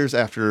 3 years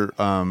after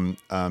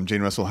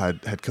Jane Russell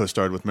had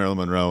co-starred with Marilyn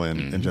Monroe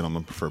in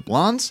Gentlemen Prefer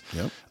Blondes.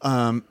 Yep.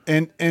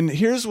 And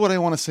here's what I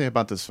want to say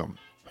about this film.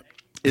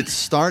 It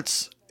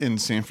starts in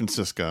San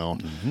Francisco,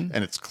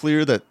 and it's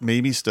clear that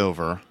Mamie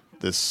Stover,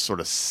 this sort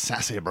of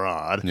sassy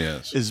broad,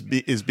 Yes.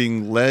 is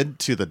being led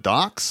to the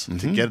docks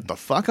to get the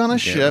fuck on a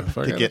ship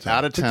fuck to get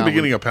out of It's like town. the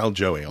beginning of Pal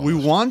Joey. We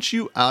Almost. want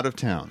you out of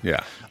town.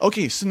 Yeah.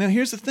 Okay, so now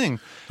here's the thing.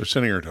 They're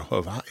sending her to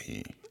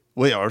Hawaii.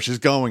 Well, or she's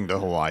going to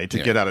Hawaii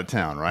to get out of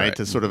town, right?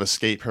 To sort of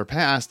escape her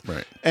past.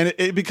 Right. And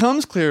it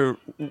becomes clear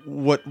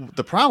what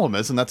the problem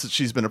is, and that's that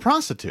she's been a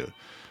prostitute.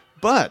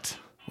 But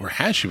Or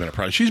has she been a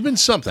prostitute? She's been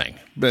something.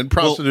 But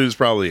prostitute is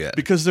probably it.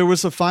 because there were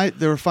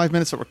 5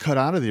 minutes that were cut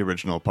out of the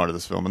original part of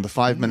this film, and the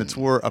 5 minutes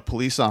were a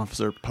police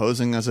officer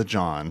posing as a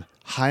John,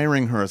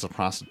 hiring her as a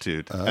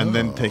prostitute, and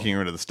then taking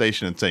her to the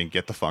station and saying,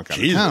 "Get the fuck out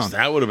of Jesus, town."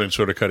 that would have been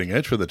sort of cutting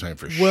edge for the time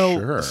for Well,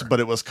 sure. but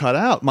it was cut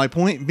out. My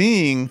point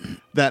being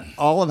that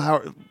all of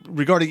Howard,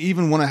 regarding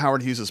even one of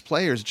Howard Hughes'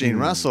 players, Jane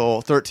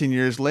Russell, 13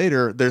 years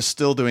later, they're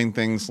still doing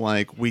things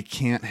like, we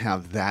can't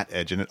have that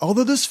edge in it.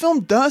 Although this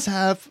film does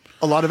have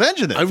a lot of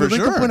edge in it, I for would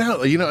like sure. to point out,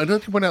 I'd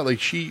like to point out, like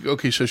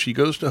so she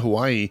goes to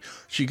Hawaii,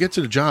 she gets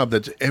a job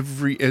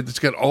it's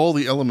got all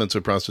the elements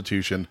of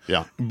prostitution,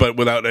 Yeah. but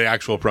without the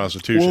actual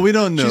prostitution. Well, we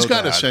don't know She's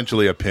got that.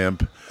 essentially a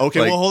pimp. Okay,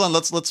 Like- well, hold on.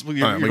 Let's.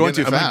 You're, All right, you're going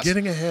too am fast. I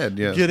getting ahead?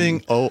 Yes.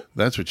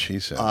 That's what she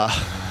said.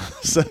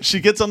 So she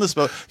gets on this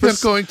boat. You're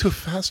going too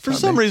fast. For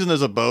some reason,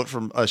 there's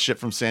a ship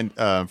from San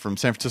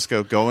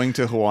Francisco going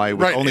to Hawaii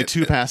with only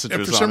 2 passengers.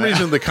 And for some on it.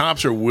 reason, the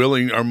cops are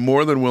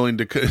more than willing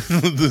to.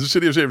 The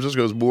city of San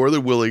Francisco is more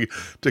than willing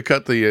to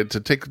cut the to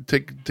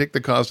take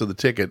the cost of the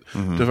ticket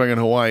Mm-hmm. to fucking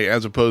Hawaii,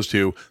 as opposed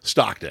to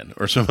Stockton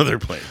or some other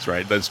place,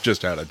 right? That's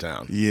just out of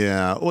town.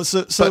 Yeah. Well,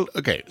 so But,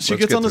 okay, she let's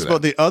gets get on this through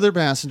boat. The other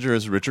passenger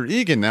is Richard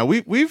Egan. Now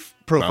we've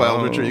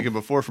profiled Oh. Richard Egan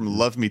before from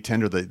Love Me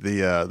Tender, the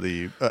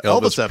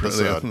Elvis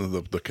episode.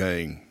 the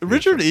king.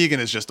 Richard Egan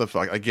is just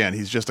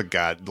he's just a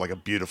god, like a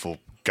beautiful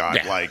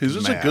god-like. He's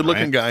just man, a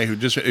good-looking right?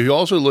 guy he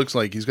also looks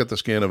like he's got the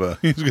skin of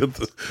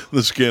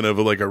the skin of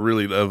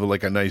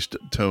a nice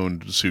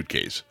toned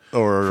suitcase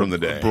or from the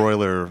day.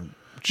 broiler.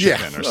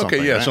 Chicken or something,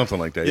 okay, yeah, right? something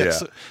like that. Yeah,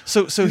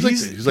 So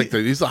he's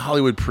the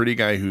Hollywood pretty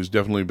guy who's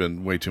definitely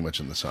been way too much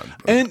in the sun.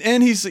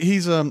 And he's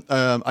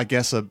I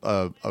guess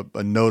a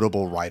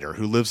notable writer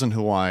who lives in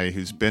Hawaii,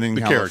 who's been in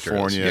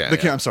California.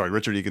 I'm sorry,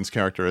 Richard Egan's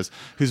character is,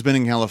 who's been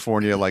in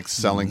California, like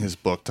selling his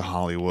book to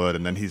Hollywood,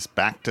 and then he's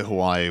back to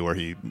Hawaii where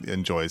he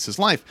enjoys his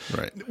life.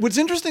 Right. What's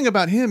interesting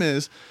about him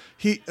is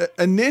he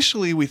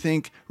initially we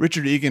think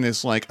Richard Egan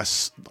is like a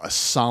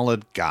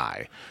solid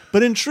guy,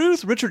 but in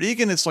truth, Richard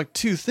Egan is like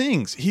 2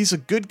 things. He's a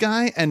good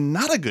guy and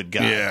not a good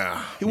guy.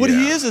 Yeah. What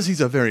he is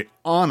he's a very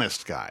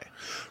honest guy.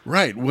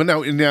 Right. Well,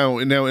 now,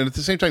 and at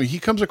the same time, he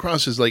comes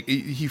across as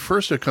he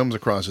first comes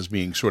across as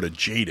being sort of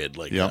jaded,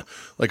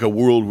 like a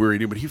world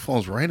weary, but he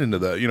falls right into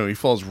he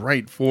falls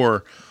right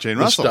for Jane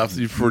the Russell. stuff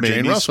for Jane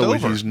Mamie Russell, which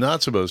Stover. he's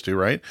not supposed to,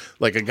 right?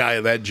 Like a guy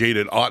that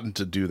jaded oughtn't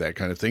to do that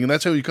kind of thing, and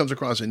that's how he comes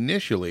across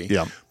initially.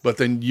 Yeah. But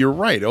then you're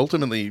right.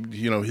 Ultimately,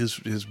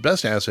 his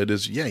best asset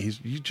is he's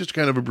just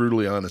kind of a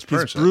brutally honest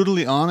person. He's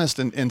brutally honest,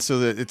 and so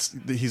that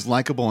he's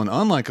likable and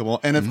unlikable.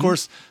 And of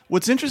course,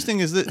 what's interesting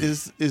is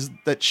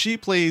that she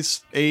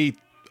plays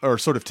or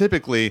sort of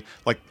typically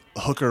like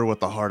a hooker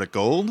with a heart of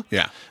gold.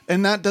 Yeah.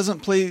 And that doesn't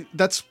play.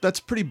 That's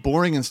pretty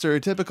boring and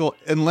stereotypical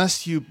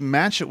unless you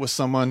match it with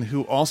someone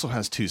who also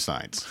has 2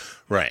 sides.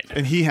 Right.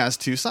 And he has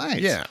 2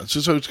 sides. Yeah.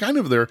 So it's kind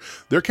of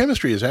their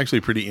chemistry is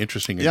actually pretty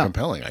interesting and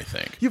compelling, I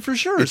think. Yeah, for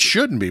sure. It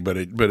shouldn't be, but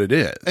it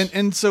is.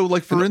 And so,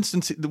 like, for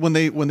instance, when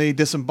they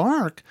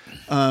disembark,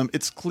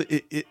 it's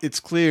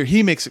clear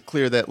he makes it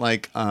clear that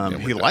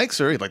he likes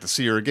her, he'd like to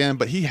see her again,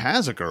 but he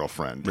has a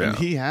girlfriend and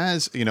he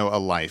has a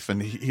life,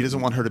 and he doesn't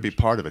want her to be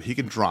part of it. He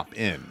can drop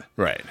in.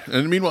 Right.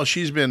 And meanwhile,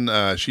 she's been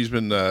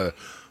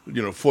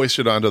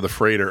foisted onto the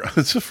freighter.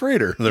 It's a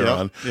freighter they're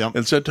on, yep.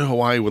 and sent to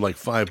Hawaii with like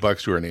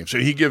 $5 to her name. So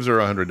he gives her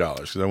 $100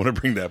 because I want to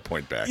bring that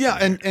point back. Yeah,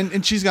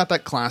 and she's got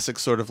that classic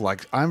sort of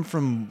like, I'm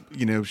from,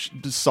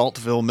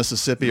 Saltville,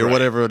 Mississippi, or Right.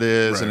 whatever it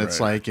is, Right, and it's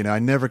right. like, I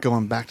never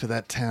going back to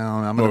that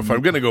town. If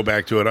I'm going to go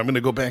back to it, I'm going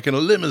to go back in a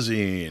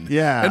limousine.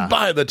 Yeah. And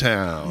buy the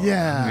town.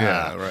 Yeah.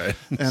 Yeah, right.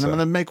 And I'm going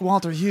to make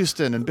Walter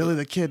Houston and Billy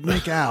the Kid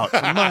make out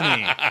for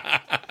money.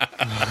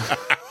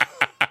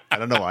 I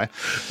don't know why.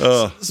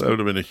 Oh, that would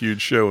have been a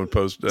huge show in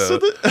post-war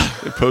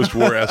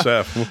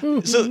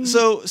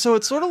SF. So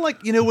it's sort of like,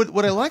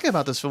 what I like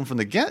about this film from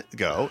the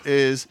get-go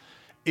is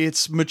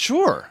it's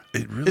mature.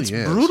 It really it's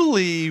is.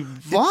 brutally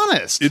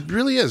honest. It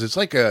really is. It's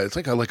like a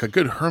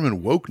good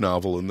Herman Wouk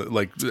novel in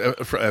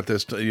at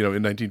this in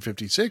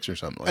 1956 or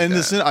something like and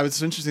that.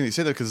 it's interesting you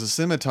say that because the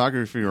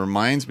cinematography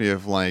reminds me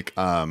of like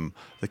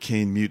the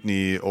Caine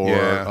Mutiny or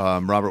Yeah.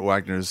 Robert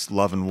Wagner's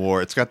Love and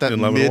War. It's got that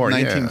In Love and mid War,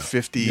 yeah.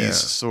 1950s Yeah.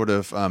 sort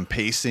of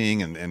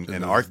pacing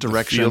and art The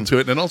direction feel to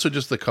it, and also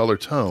just the color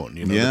tone,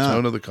 the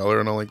tone of the color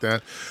and all like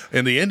that.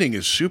 And the ending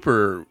is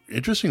super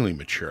interestingly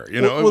mature.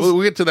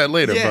 We'll get to that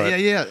later.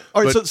 Yeah.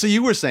 All right, so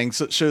you were saying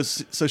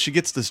so she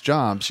gets this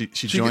job. She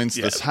joins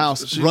this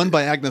house run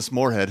by Agnes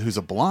Moorehead, who's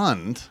a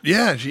blonde.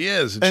 Yeah, she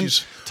is, And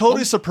she's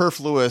totally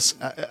superfluous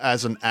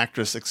as an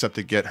actress, except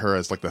to get her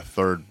as like the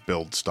third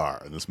billed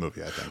star in this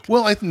movie, I think.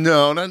 Well,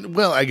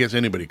 I guess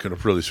anybody could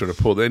have really sort of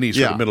pulled any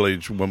sort of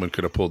middle-aged woman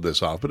could have pulled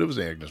this off, but it was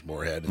Agnes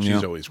Moorehead, and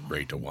she's always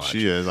great to watch.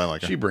 She is. I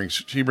like her. She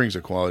brings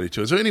a quality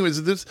to it. So, anyways,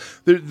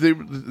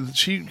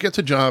 she gets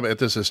a job at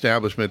this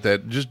establishment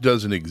that just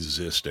doesn't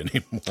exist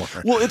anymore.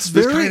 Well, it's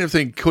this very- kind of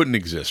thing couldn't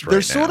exist right They're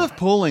now. sort of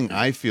pulling,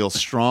 I feel,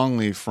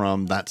 strongly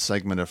from that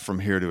segment of From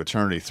Here to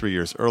Eternity 3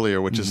 years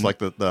earlier, which is like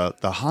the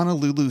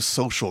Honolulu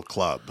Social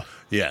Club.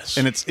 Yes.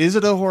 And is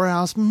it a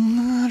whorehouse?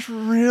 Not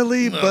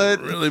really, but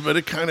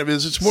it kind of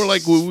is. It's more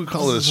like what we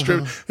call it a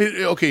strip.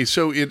 Okay,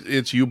 so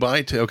it's you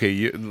buy. So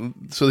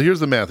here's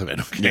the math of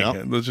it. Okay,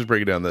 Yep. let's just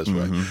break it down this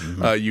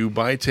way. You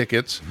buy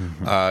tickets.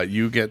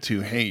 You get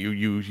to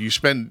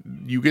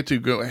you get to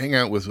go hang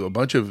out with a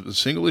bunch of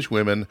single-ish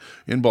women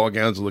in ball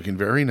gowns, looking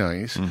very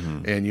nice,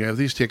 and you have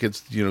these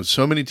tickets.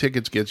 So many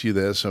tickets gets you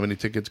this. So many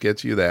tickets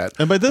gets you that.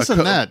 and by this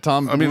and that,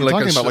 Tom, I mean, we're like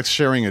talking a about like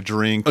sharing a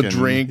drink, or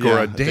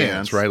a dance,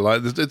 dance, right?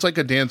 It's like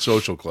a dance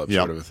social club Yep.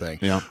 sort of a thing.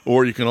 Yep.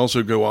 Or you can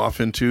also go off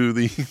into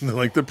the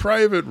the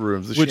private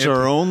rooms, Which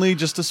are only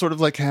just to sort of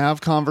like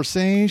have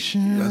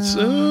conversation.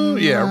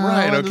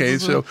 Right. Okay.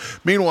 So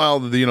meanwhile,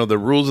 the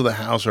rules of the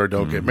house are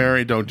don't get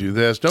married, don't do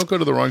this, don't go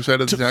to the wrong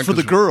side of the town. For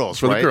the girls,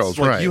 for right? the girls, It's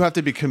like right? you have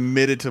to be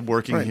committed to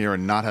working here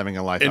and not having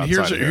a life And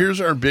outside of here.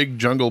 here's our big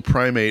jungle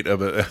primate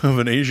of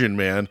an Asian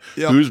man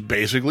Yep. who's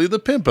basically the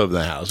pimp of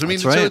the house. I mean,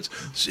 That's right.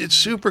 so it's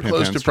super Pimp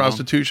close and to strong.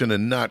 prostitution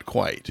and not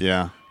quite.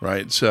 Yeah.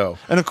 Right. So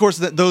And of course,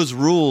 those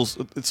rules.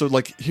 So,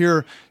 like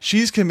here,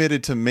 she's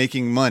committed to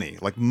making money.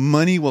 Like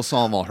money will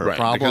solve all her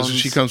problems.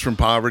 because she comes from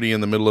poverty in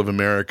the middle of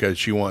America.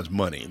 She wants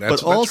money.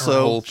 That's but also, her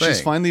whole thing.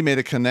 she's finally made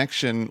a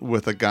connection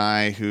with a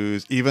guy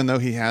who's, even though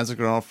he has a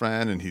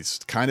girlfriend and he's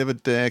kind of a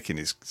dick and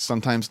he's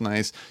sometimes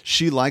nice,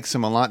 she likes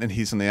him a lot and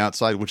he's on the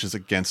outside, which is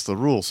against the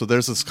rules. So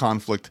there's this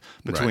conflict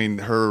between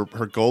her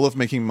goal of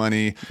making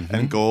money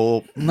and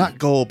not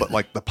goal, but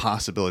like the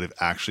possibility of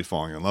actually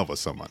falling in love with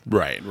someone.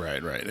 Right.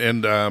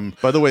 And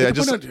By the way,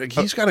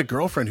 he's got a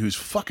girlfriend who's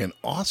fucking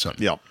awesome.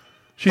 Yeah.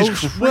 She's Oh,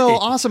 great. well,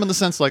 awesome in the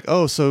sense like,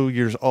 oh, so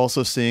you're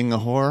also seeing a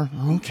whore?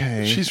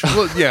 Okay.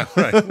 Yeah,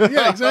 right.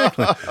 Yeah,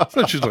 exactly.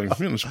 So she's like,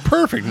 it's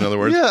perfect. In other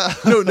words, Yeah.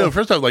 No.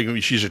 First off,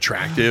 she's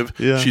attractive.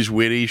 Yeah. She's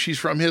witty. She's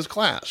from his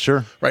class.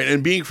 Sure. Right.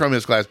 And being from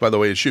his class, by the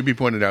way, it should be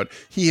pointed out,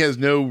 he has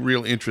no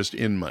real interest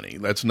in money.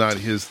 That's not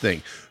his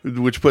thing.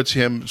 Which puts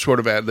him sort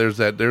of at there's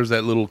that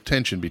little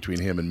tension between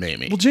him and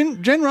Mamie. Well,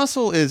 Jen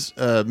Russell is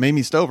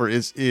Mamie Stover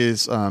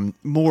is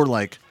more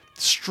like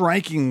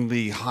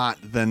strikingly hot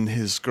than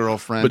his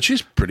girlfriend. But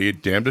she's pretty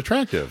damned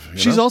attractive.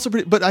 She's also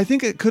pretty, but I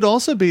think it could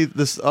also be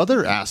this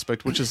other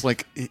aspect, which is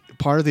like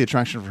part of the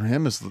attraction for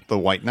him is the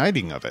white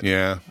knighting of it.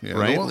 Yeah.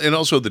 Right? Well, and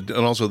also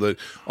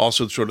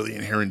sort of the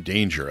inherent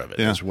danger of it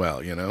as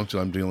well. So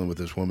I'm dealing with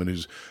this woman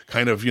who's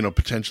kind of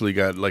potentially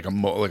got like a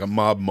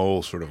mob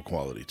mole sort of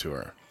quality to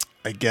her.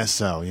 I guess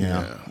so.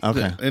 Yeah.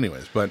 Okay. Yeah,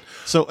 anyways, but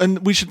So,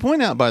 and we should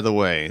point out, by the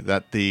way,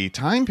 that the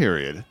time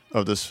period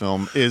of this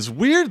film is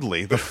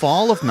weirdly the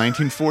fall of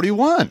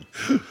 1941.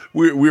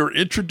 we were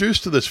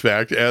introduced to this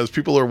fact as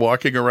people are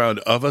walking around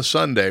of a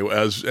Sunday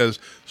as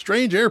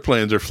strange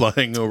airplanes are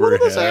flying overhead.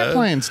 What are those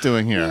airplanes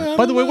doing here? Yeah, I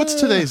By the way, don't what's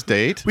know. today's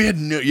date? We had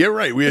no. Yeah,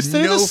 right. We had Is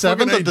today no the 7th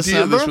fucking of idea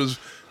December? this was.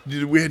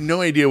 We had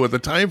no idea what the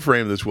time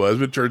frame this was,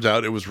 but it turns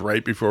out it was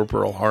right before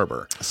Pearl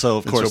Harbor. So,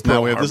 of And course, Pearl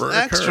now we have this Harbor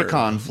extra occurred.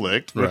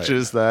 conflict, which Right.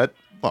 is that,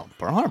 well,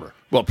 Pearl Harbor.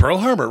 Well, Pearl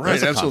Harbor, right?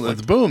 There's a Absolutely.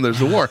 conflict. Boom, there's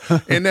the war.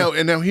 and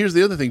now here's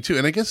the other thing too.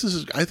 And I guess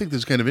I think this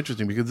is kind of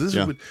interesting because this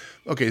Yeah. is what,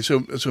 okay.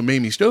 So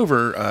Mamie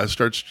Stover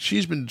starts.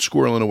 She's been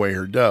squirreling away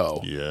her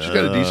dough. Yeah. She's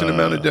got a decent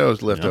amount of dough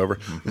left over,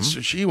 and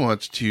so she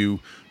wants to,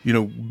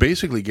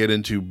 basically get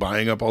into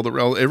buying up all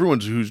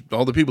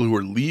the people who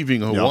are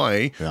leaving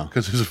Hawaii Yeah.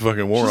 because there's a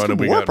fucking war She's on. a And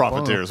we war got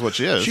profiteer bombed. is what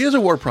she is. She is a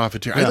war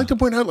profiteer. I'd Yeah. like to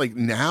point out, like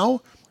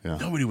now. Yeah.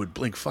 Nobody would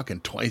blink fucking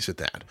twice at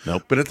that.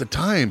 Nope. But at the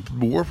time,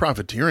 war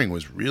profiteering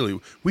was really.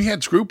 We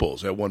had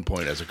scruples at one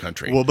point as a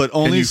country. Well, but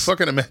Can only you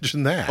fucking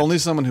imagine that? Only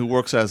someone who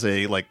works as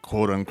a like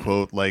quote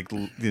unquote like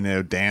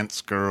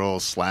dance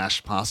girl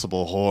 /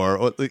 possible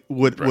whore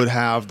would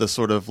have the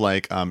sort of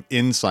like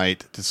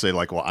insight to say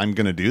like, well, I'm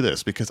going to do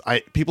this because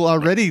people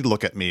already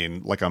look at me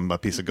and like I'm a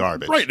piece of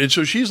garbage. Right, and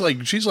so she's like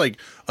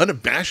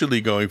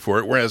unabashedly going for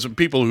it, whereas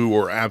people who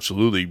were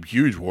absolutely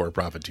huge war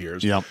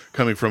profiteers, Yep.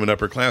 coming from an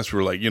upper class,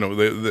 were like,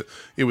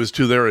 it was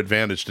to their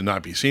advantage to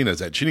not be seen as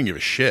that. She didn't give a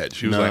shit.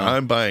 She was No. like,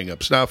 I'm buying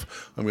up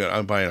stuff.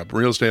 I'm buying up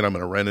real estate. I'm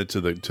going to rent it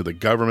to the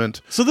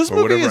government. So this or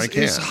movie whatever I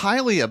can. is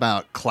highly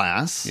about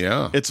class.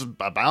 Yeah. It's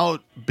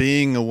about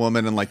being a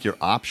woman and like your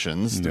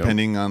options,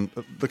 depending on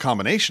the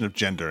combination of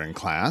gender and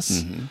class.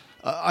 Mm-hmm.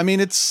 I mean,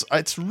 it's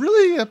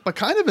really a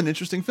kind of an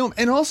interesting film,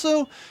 and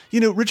also,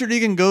 Richard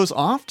Egan goes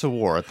off to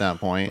war at that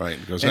point, Right,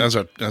 because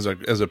And-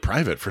 as a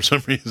private for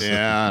some reason.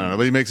 Yeah, I don't know,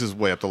 but he makes his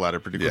way up the ladder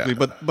pretty quickly.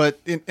 Yeah.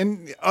 But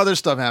and other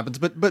stuff happens.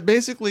 But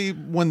basically,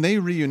 when they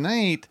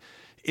reunite,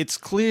 it's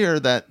clear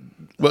that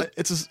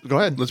go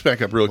ahead. Let's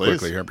back up real Please.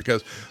 quickly here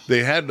because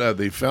they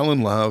fell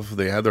in love.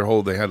 They had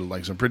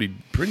like some pretty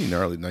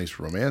gnarly, nice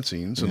romance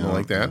scenes and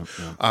like that.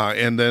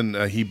 And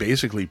then he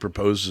basically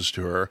proposes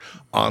to her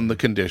on the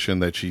condition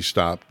that she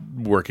stop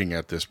working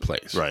at this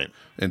place, Right.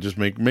 and just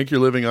make your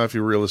living off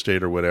your real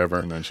estate or whatever.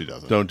 And then she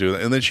doesn't. Don't do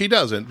that. And then she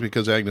doesn't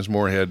because Agnes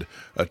Moorehead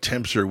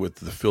tempts her with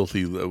the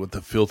filthy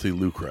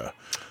lucre.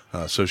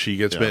 So she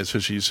gets so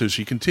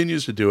she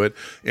continues to do it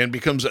and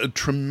becomes a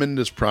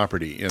tremendous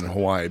property in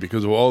Hawaii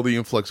because of all the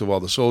influx of all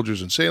the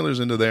soldiers and sailors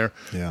into there.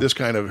 Yeah. This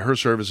kind of her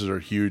services are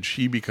huge.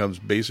 She becomes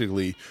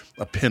basically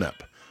a pinup.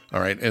 All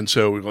right, and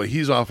so while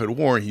he's off at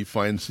war, he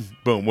finds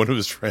one of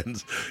his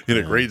friends in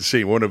a great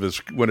scene. One of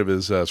his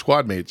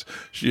squad mates,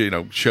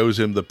 shows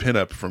him the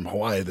pinup from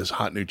Hawaii, this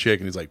hot new chick,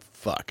 and he's like,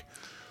 "Fuck."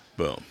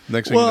 Boom.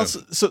 Next thing you know.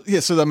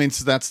 So I mean,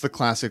 that's the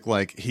classic,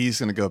 like, he's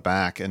going to go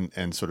back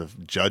and sort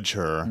of judge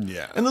her.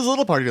 Yeah. And there's a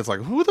little party that's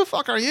like, who the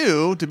fuck are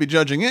you to be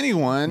judging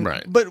anyone?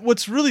 Right. But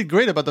what's really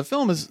great about the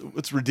film is,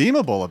 what's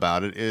redeemable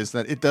about it is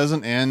that it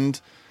doesn't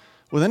end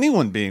with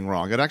anyone being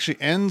wrong. It actually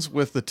ends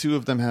with the two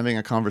of them having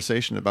a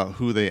conversation about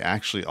who they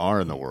actually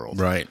are in the world.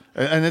 Right.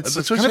 And it's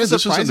That's kind what of a this is a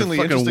surprisingly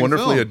fucking interesting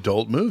wonderfully film.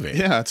 adult movie.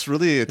 Yeah, it's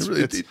really,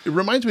 It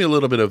reminds me a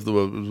little bit of the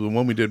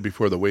one we did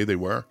before, The Way They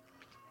Were.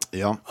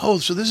 yeah. Oh,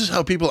 so this is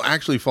how people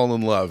actually fall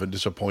in love and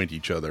disappoint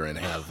each other and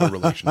have a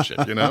relationship,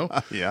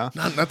 Yeah.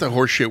 Not the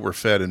horse shit we're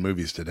fed in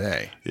movies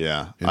today.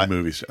 Yeah. In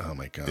movies. Oh,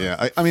 my God.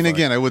 Yeah. I mean,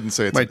 again, I wouldn't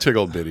say it's My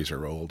tickled bitties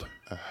are old.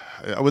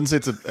 I wouldn't say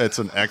it's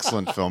an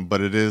excellent film,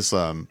 but it is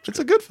it's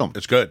a good film.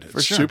 It's good.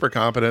 It's sure. super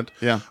competent.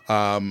 Yeah.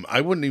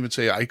 I wouldn't even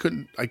say I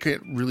can't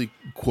really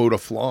quote a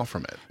flaw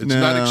from it. It's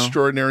not No.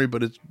 extraordinary,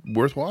 but it's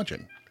worth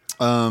watching.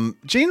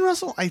 Jane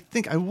Russell, I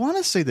want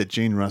to say that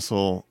Jane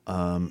Russell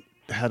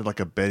had like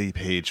a Betty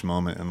Page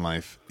moment in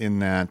life, in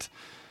that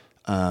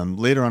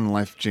later on in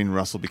life, Jane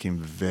Russell became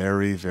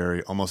very,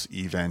 very almost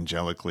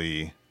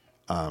evangelically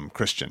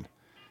Christian.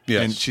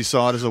 Yes. And she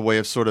saw it as a way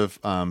of sort of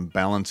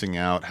balancing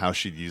out how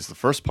she'd use the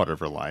first part of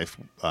her life,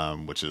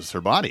 which is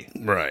her body.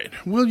 Right.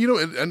 Well,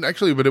 and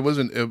actually, but it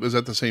wasn't. It was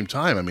at the same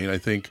time. I mean, I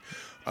think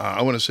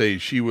I want to say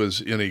she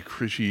was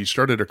she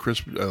started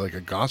a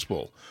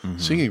gospel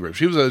singing group.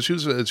 She was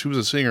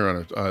a singer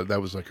on a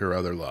that was like her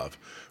other love,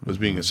 was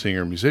being a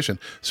singer musician.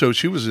 So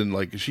she was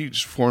she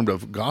formed a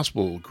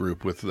gospel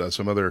group with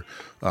some other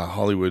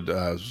Hollywood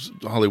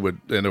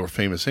and or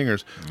famous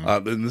singers.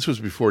 And this was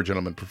before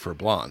Gentlemen Prefer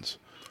Blondes.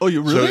 Oh,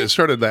 you So really? it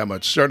started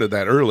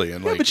that early,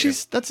 and Yeah, but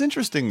that's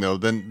interesting though.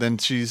 Then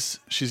she's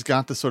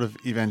got the sort of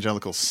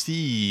evangelical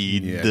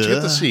seed. Yeah, she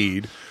got the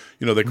seed,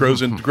 that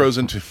grows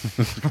into.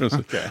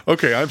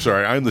 Okay, I'm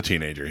sorry, I'm the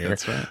teenager here.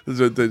 That's right.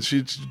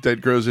 That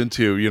grows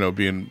into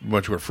being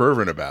much more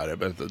fervent about it,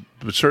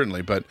 but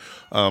certainly,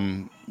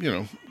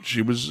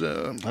 she was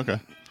Okay.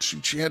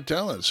 She had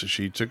talent, so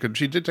she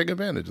did take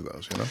advantage of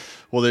those.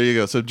 Well, there you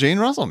go. So Jane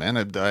Russell, man.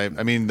 I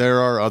mean, there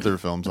are other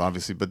films,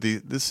 obviously, but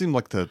this seemed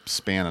like to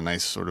span a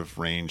nice sort of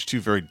range. Two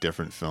very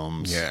different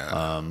films.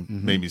 Yeah.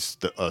 Maybe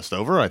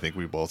Stover, I think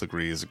we both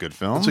agree, is a good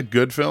film. It's a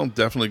good film.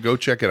 Definitely go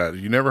check it out.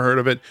 If you never heard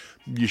of it,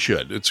 you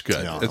should. It's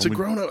good. Yeah, It's a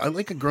grown up. I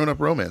like a grown up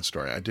romance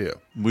story. I do.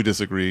 We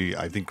disagree,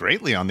 I think,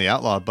 greatly on The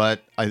Outlaw,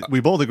 but we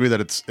both agree that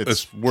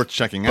it's worth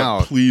checking But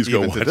out. please go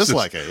even watch to this.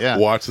 dislike it. Yeah.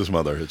 Watch this,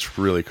 mother. It's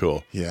really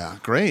cool. Yeah,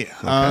 great.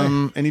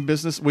 Any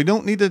business? We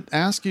don't need to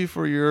ask you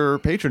for your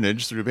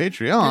patronage through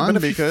Patreon, But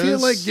if because you feel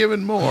like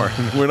giving more,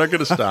 we're not going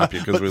to stop you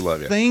because we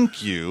love you.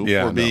 thank you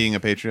for being a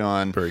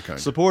Patreon Very kind.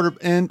 supporter.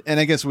 And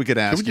I guess we could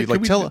ask you,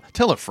 like,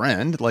 tell a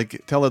friend,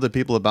 like, tell other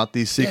people about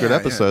these secret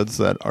episodes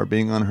that are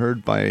being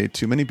unheard by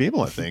too many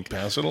people, I think.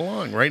 Pass it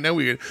along. Right now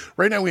we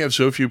have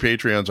so few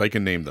Patreons, I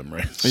can name them,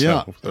 right?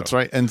 That's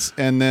right.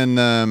 And then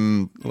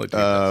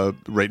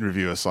rate and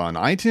review us on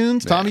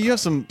iTunes. Tommy, you have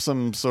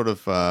some sort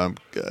of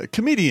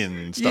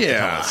comedian stuff to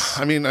tell us.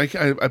 I mean, I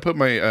put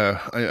my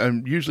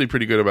I'm usually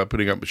pretty good about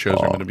putting up shows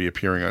I'm going to be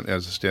appearing on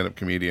as a stand-up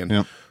comedian.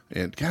 Yep.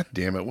 And god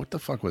damn it, what the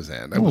fuck was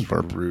that? That was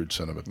a rude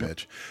son of a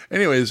bitch.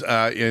 Anyways,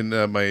 in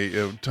my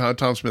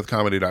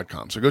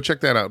TomSmithComedy.com. So go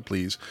check that out,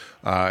 please.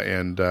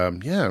 And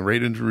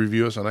rate and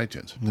review us on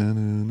iTunes.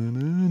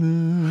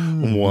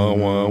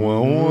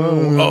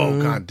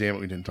 Oh, god damn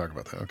it, we didn't talk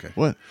about that. Okay.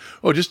 What?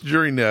 Oh, just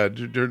during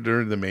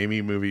the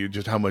Mamie movie,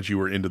 just how much you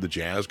were into the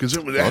jazz. Because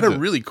it had a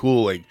really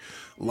cool, like,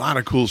 a lot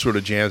of cool sort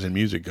of jazz and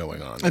music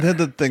going on there. It had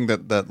the thing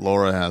that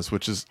Laura has,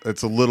 which is,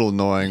 it's a little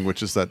annoying,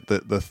 which is that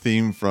the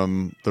theme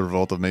from The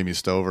Revolt of Mamie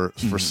Stover,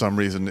 for some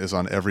reason, is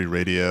on every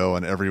radio,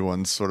 and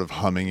everyone's sort of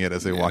humming it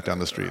as they walk down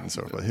the street and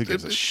so forth. Who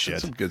gives a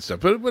shit? Some good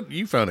stuff. But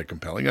you found it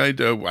compelling. I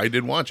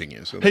did watching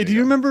you. So hey, do you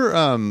remember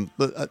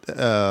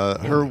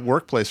her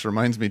workplace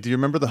reminds me, do you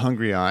remember the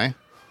Hungry Eye?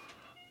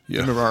 Do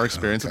you remember our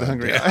experience with the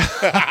Hungry Eye?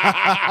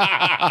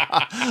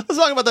 Let's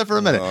talk about that for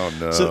a minute. Oh,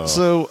 no.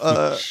 So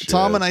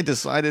Tom and I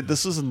decided,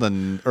 this was in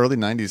the early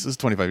 90s, this is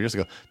 25 years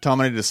ago, Tom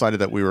and I decided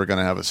that we were going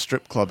to have a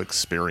strip club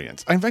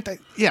experience. In fact, let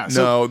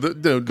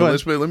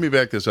me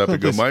back this up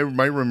and go.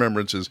 My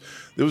remembrance is,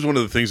 it was one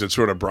of the things that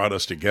sort of brought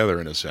us together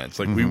in a sense.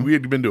 Like, we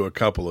had been to a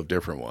couple of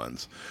different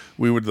ones.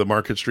 We went to the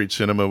Market Street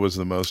Cinema was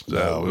the most... we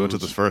went to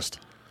the first.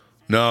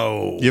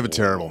 No, you have a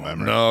terrible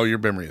memory. No, your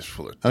memory is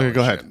full of. Okay, go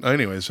ahead.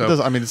 Anyway, so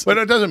but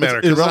it doesn't matter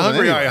because the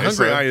Hungry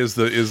Eye is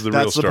the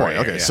real story.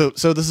 Okay, so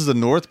this is the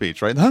North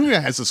Beach, right? The Hungry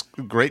Eye has this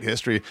great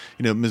history.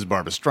 You know, Ms.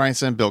 Barbra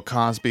Streisand, Bill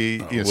Cosby,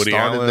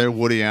 started there.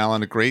 Woody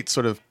Allen, a great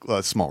sort of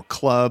small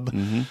club.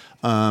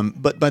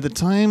 But by the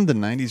time the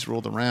 90s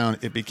rolled around,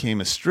 it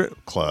became a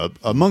strip club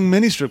among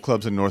many strip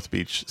clubs in North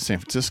Beach, San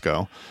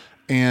Francisco.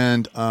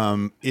 And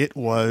it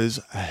was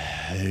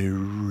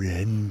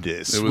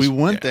horrendous. We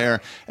went there,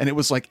 and it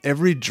was like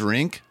every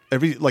drink,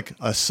 like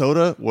a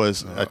soda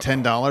was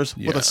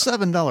 $10 with a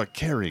 $7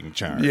 carrying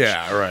charge.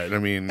 Yeah, right. I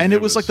mean, and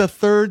it was like the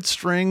third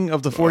string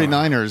of the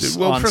 49ers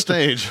on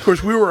stage. Of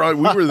course, we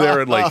were there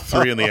at like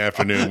 3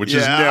 p.m, which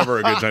is never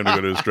a good time to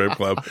go to a strip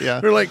club.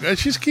 We're like,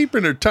 she's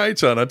keeping her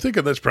tights on. I'm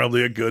thinking that's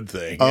probably a good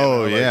thing.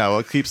 Well,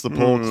 it keeps the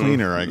pole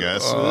cleaner, I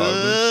guess.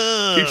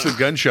 Keeps the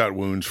gunshot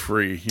wounds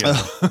free, to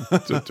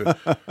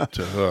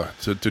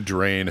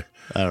drain.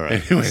 All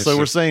right. Anyway, so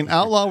we're saying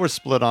Outlaw, we're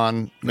split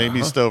on.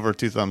 Mamie Stover,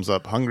 2 thumbs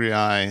up. Hungry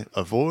Eye,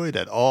 avoid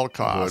at all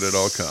costs. Avoid at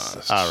all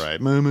costs. All right.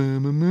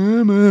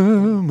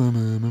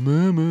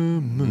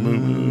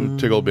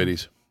 Tickle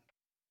bitties.